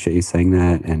 I appreciate you saying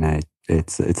that. And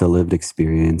it's a lived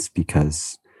experience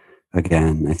because,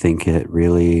 again, I think it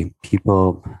really,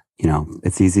 people,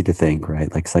 it's easy to think,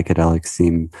 right? Like psychedelics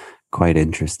seem quite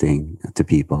interesting to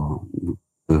people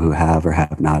who have or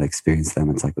have not experienced them.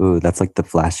 It's like, oh, that's like the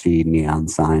flashy neon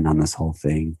sign on this whole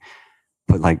thing.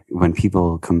 But like when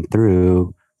people come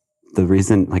through, the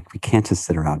reason, like, we can't just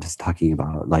sit around just talking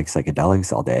about like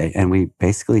psychedelics all day, and we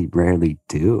basically rarely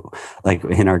do. Like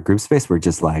in our group space, we're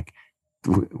just like,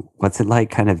 what's it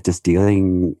like kind of just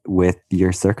dealing with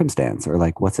your circumstance, or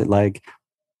like what's it like,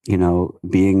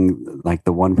 being like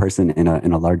the one person in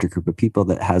a larger group of people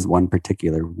that has one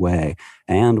particular way,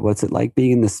 and what's it like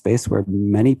being in this space where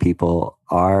many people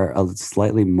are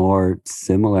slightly more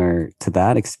similar to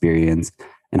that experience,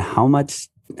 and how much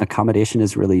accommodation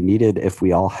is really needed if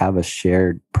we all have a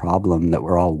shared problem that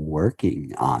we're all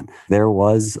working on. There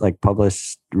was like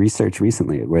published research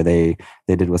recently where they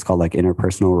did what's called like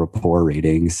interpersonal rapport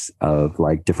ratings of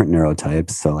like different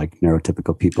neurotypes. So like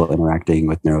neurotypical people interacting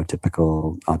with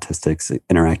neurotypical autistics,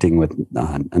 interacting with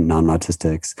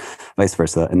non-autistics, vice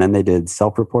versa. And then they did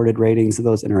self-reported ratings of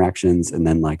those interactions, and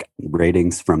then like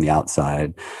ratings from the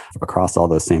outside across all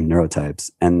those same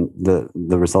neurotypes. And the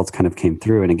results kind of came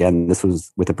through. And again, this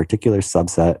was with a particular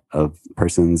subset of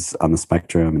persons on the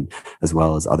spectrum, and as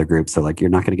well as other groups. So like, you're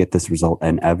not going to get this result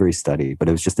in every study, but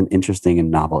it was just an interesting and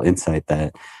novel insight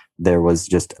that there was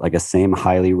just like a same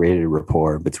highly rated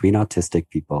rapport between autistic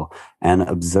people and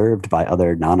observed by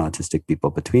other non-autistic people,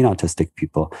 between autistic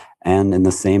people, and in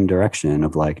the same direction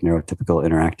of like neurotypical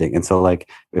interacting. And so like,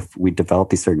 if we develop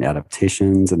these certain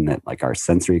adaptations and that like our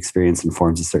sensory experience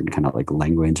informs a certain kind of like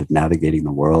language of navigating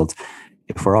the world,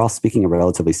 if we're all speaking a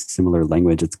relatively similar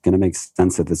language, it's going to make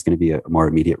sense that there's going to be a more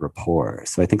immediate rapport.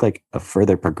 So I think like a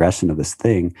further progression of this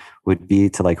thing would be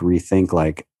to like rethink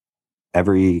like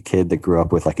every kid that grew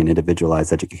up with like an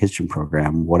individualized education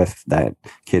program. What if that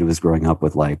kid was growing up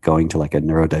with like going to like a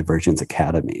neurodivergence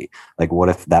academy? Like what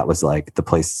if that was like the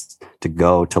place to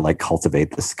go to like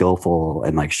cultivate the skillful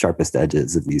and like sharpest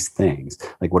edges of these things?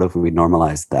 Like what if we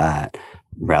normalized that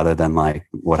rather than like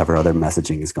whatever other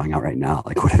messaging is going out right now?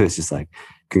 Like what if it's just like,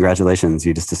 congratulations,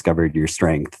 you just discovered your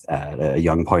strength at a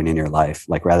young point in your life.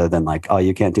 Like rather than like, oh,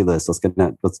 you can't do this,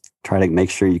 let's try to make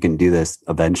sure you can do this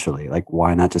eventually. Like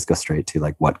why not just go straight to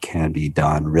like what can be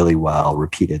done really well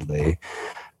repeatedly?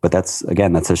 But that's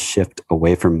a shift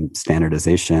away from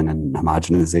standardization and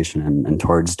homogenization and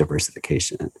towards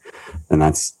diversification. And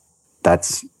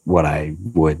that's what I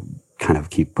would kind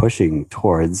of keep pushing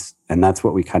towards. And that's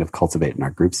what we kind of cultivate in our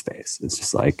group space. It's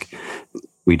just like,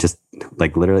 we just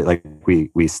like literally like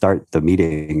we start the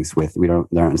meetings with, there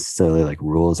aren't necessarily like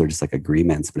rules or just like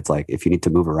agreements, but it's like, if you need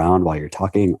to move around while you're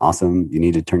talking, awesome. You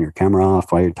need to turn your camera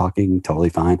off while you're talking, totally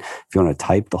fine. If you want to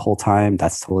type the whole time,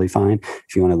 that's totally fine.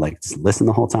 If you want to like just listen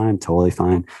the whole time, totally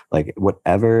fine. Like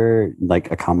whatever like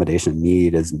accommodation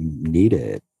is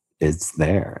needed is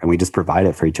there. And we just provide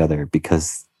it for each other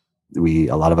because a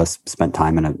lot of us spent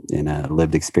time in a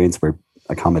lived experience where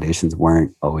accommodations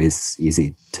weren't always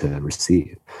easy to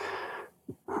receive.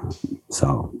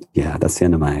 So yeah, that's the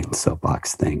end of my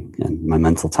soapbox thing. And my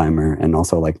mental timer, and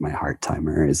also like my heart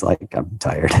timer, is like, I'm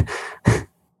tired.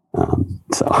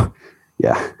 So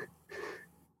yeah.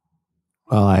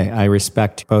 Well, I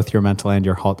respect both your mental and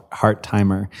your heart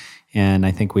timer. And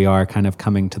I think we are kind of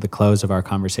coming to the close of our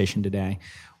conversation today.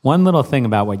 One little thing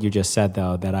about what you just said,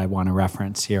 though, that I want to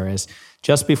reference here is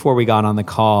just before we got on the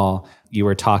call, you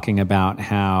were talking about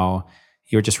how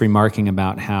you were just remarking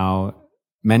about how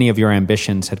many of your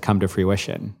ambitions had come to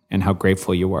fruition and how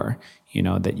grateful you were,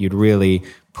 that you'd really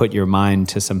put your mind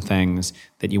to some things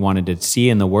that you wanted to see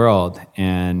in the world.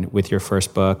 And with your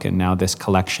first book and now this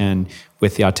collection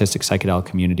with the autistic psychedelic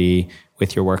community,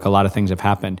 with your work, a lot of things have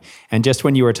happened. And just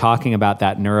when you were talking about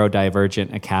that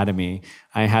neurodivergent academy,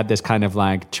 I had this kind of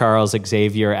like Charles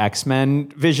Xavier X-Men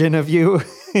vision of you,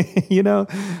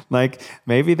 like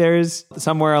maybe there's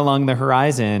somewhere along the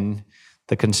horizon,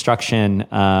 the construction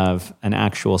of an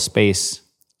actual space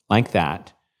like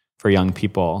that for young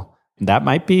people that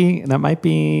might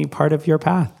be part of your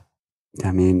path.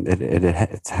 I mean,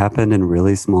 it's happened in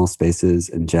really small spaces,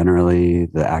 and generally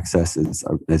the access is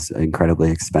an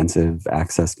incredibly expensive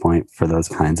access point for those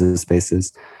kinds of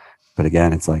spaces. But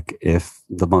again, it's like if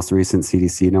the most recent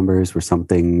CDC numbers were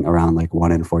something around like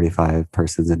 1 in 45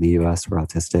 persons in the US were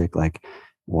autistic, like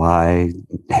why,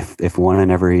 if 1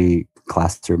 in every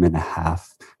classroom and a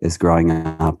half is growing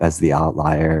up as the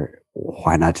outlier,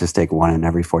 why not just take 1 in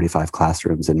every 45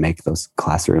 classrooms and make those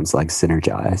classrooms like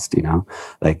synergized,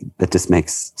 like that just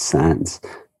makes sense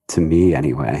to me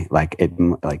anyway. Like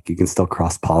you can still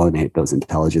cross-pollinate those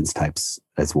intelligence types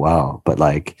as well. But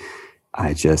like,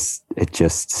 it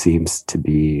just seems to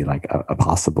be like a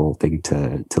possible thing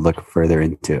to look further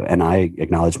into. And I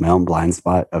acknowledge my own blind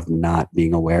spot of not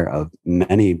being aware of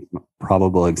many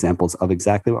probable examples of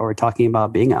exactly what we're talking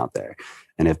about being out there.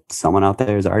 And if someone out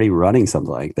there is already running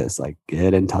something like this, like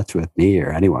get in touch with me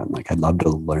or anyone. Like I'd love to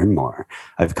learn more.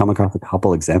 I've come across a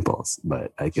couple examples,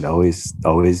 but I could always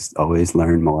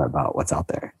learn more about what's out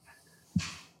there.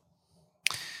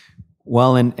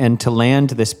 Well, and to land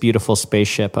this beautiful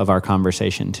spaceship of our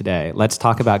conversation today, let's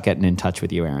talk about getting in touch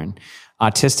with you, Aaron.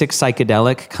 Autistic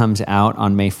Psychedelic comes out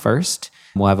on May 1st.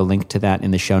 We'll have a link to that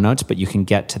in the show notes, but you can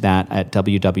get to that at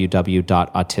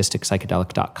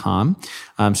www.autisticpsychedelic.com.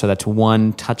 So that's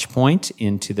one touch point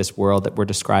into this world that we're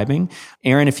describing.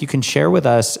 Aaron, if you can share with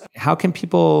us, how can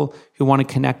people who want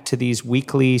to connect to these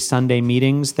weekly Sunday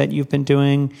meetings that you've been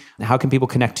doing, how can people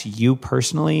connect to you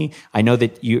personally? I know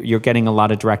that you're getting a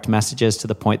lot of direct messages to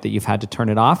the point that you've had to turn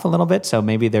it off a little bit. So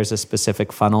maybe there's a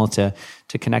specific funnel to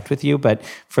connect with you. But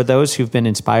for those who've been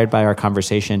inspired by our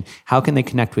conversation, how can they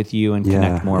connect with you and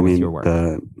connect more with your work?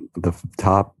 The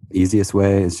top easiest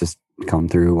way is just come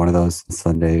through one of those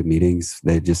Sunday meetings.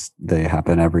 They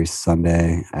happen every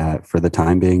Sunday for the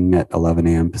time being at 11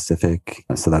 a.m. Pacific.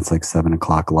 So that's like 7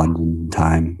 o'clock London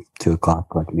time, 2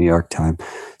 o'clock like New York time.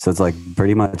 So it's like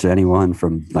pretty much anyone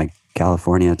from like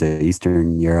California to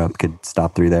Eastern Europe could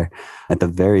stop through there. At the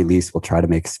very least, we'll try to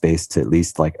make space to at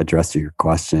least like address your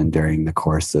question during the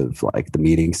course of like the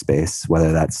meeting space,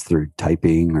 whether that's through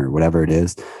typing or whatever it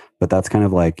is. But that's kind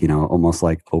of like, almost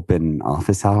like open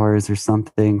office hours or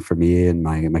something for me and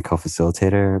my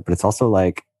co-facilitator. But it's also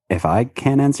like, if I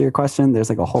can't answer your question, there's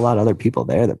like a whole lot of other people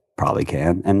there that probably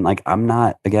can. And like, I'm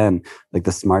not, again, like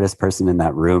the smartest person in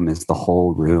that room is the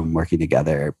whole room working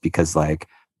together, because like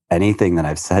anything that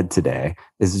I've said today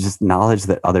is just knowledge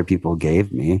that other people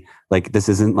gave me. Like, this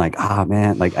isn't like,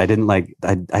 man, like I didn't like,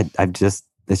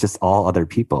 it's just all other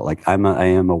people. Like I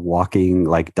am a walking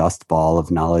like dust ball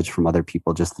of knowledge from other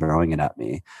people just throwing it at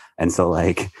me. And so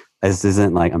like, this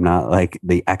isn't like, I'm not like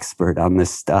the expert on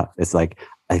this stuff. It's like,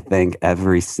 I thank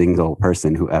every single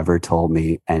person who ever told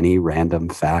me any random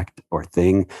fact or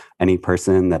thing, any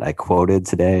person that I quoted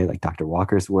today, like Dr.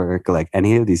 Walker's work, like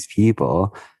any of these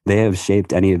people, they have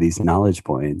shaped any of these knowledge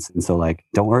points. And so like,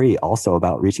 don't worry also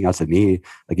about reaching out to me.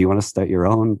 Like you want to start your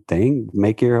own thing,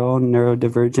 make your own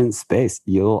neurodivergent space.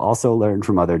 You'll also learn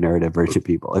from other neurodivergent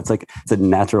people. It's like, it's a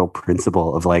natural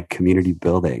principle of like community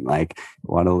building. Like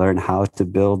want to learn how to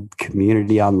build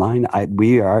community online.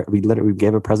 We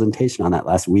gave a presentation on that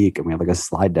last week, and we have like a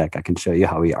slide deck. I can show you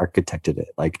how we architected it,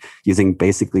 like using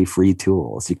basically free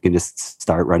tools. You can just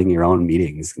start running your own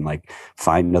meetings and like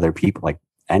find other people, like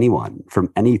anyone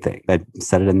from anything. I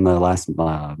said it in the last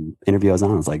interview I was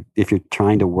on. It's like, if you're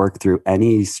trying to work through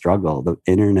any struggle, the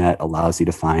internet allows you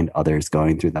to find others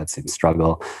going through that same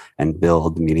struggle and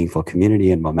build meaningful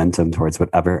community and momentum towards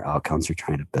whatever outcomes you're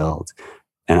trying to build.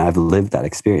 And I've lived that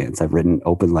experience. I've written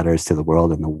open letters to the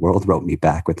world, and the world wrote me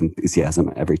back with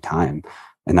enthusiasm every time.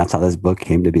 And that's how this book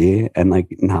came to be. And like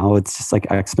now it's just like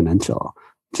exponential.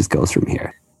 It just goes from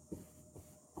here.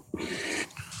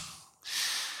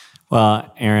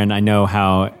 Well, Aaron, I know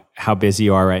how busy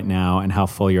you are right now and how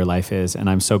full your life is. And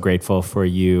I'm so grateful for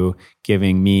you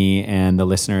giving me and the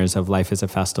listeners of Life is a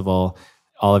Festival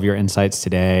all of your insights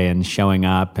today, and showing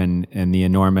up and the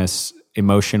enormous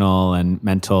emotional and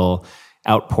mental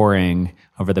outpouring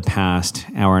over the past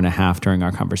hour and a half during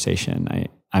our conversation.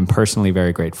 I'm personally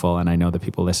very grateful, and I know the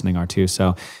people listening are too.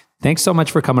 So thanks so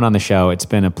much for coming on the show. It's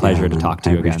been a pleasure to talk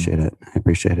to you again. I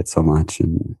appreciate it so much.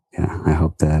 And I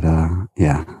hope that, I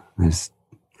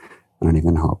don't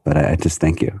even hope, but I just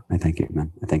thank you. I thank you,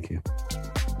 man. I thank you.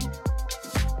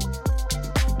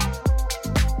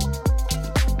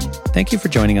 Thank you for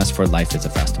joining us for Life is a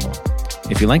Festival.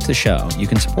 If you liked the show, you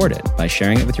can support it by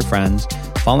sharing it with your friends,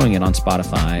 following it on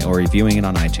Spotify, or reviewing it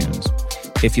on iTunes.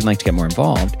 If you'd like to get more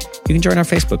involved, you can join our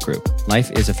Facebook group, Life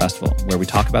is a Festival, where we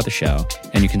talk about the show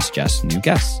and you can suggest new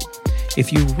guests.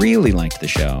 If you really liked the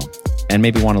show and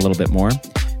maybe want a little bit more,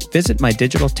 visit my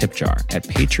digital tip jar at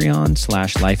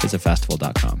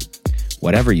patreon.com/lifeisafestival.com.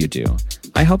 Whatever you do,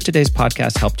 I hope today's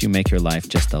podcast helped you make your life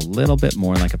just a little bit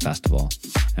more like a festival,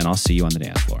 and I'll see you on the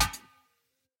dance floor.